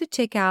don't forget to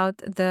check out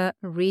the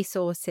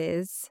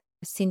resources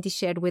Cindy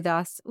shared with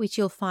us, which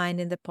you'll find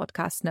in the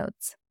podcast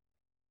notes.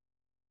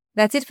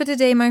 That's it for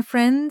today, my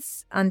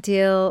friends.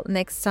 Until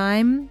next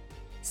time,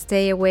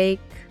 stay awake,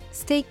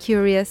 stay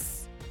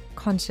curious,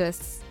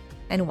 conscious,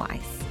 and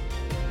wise.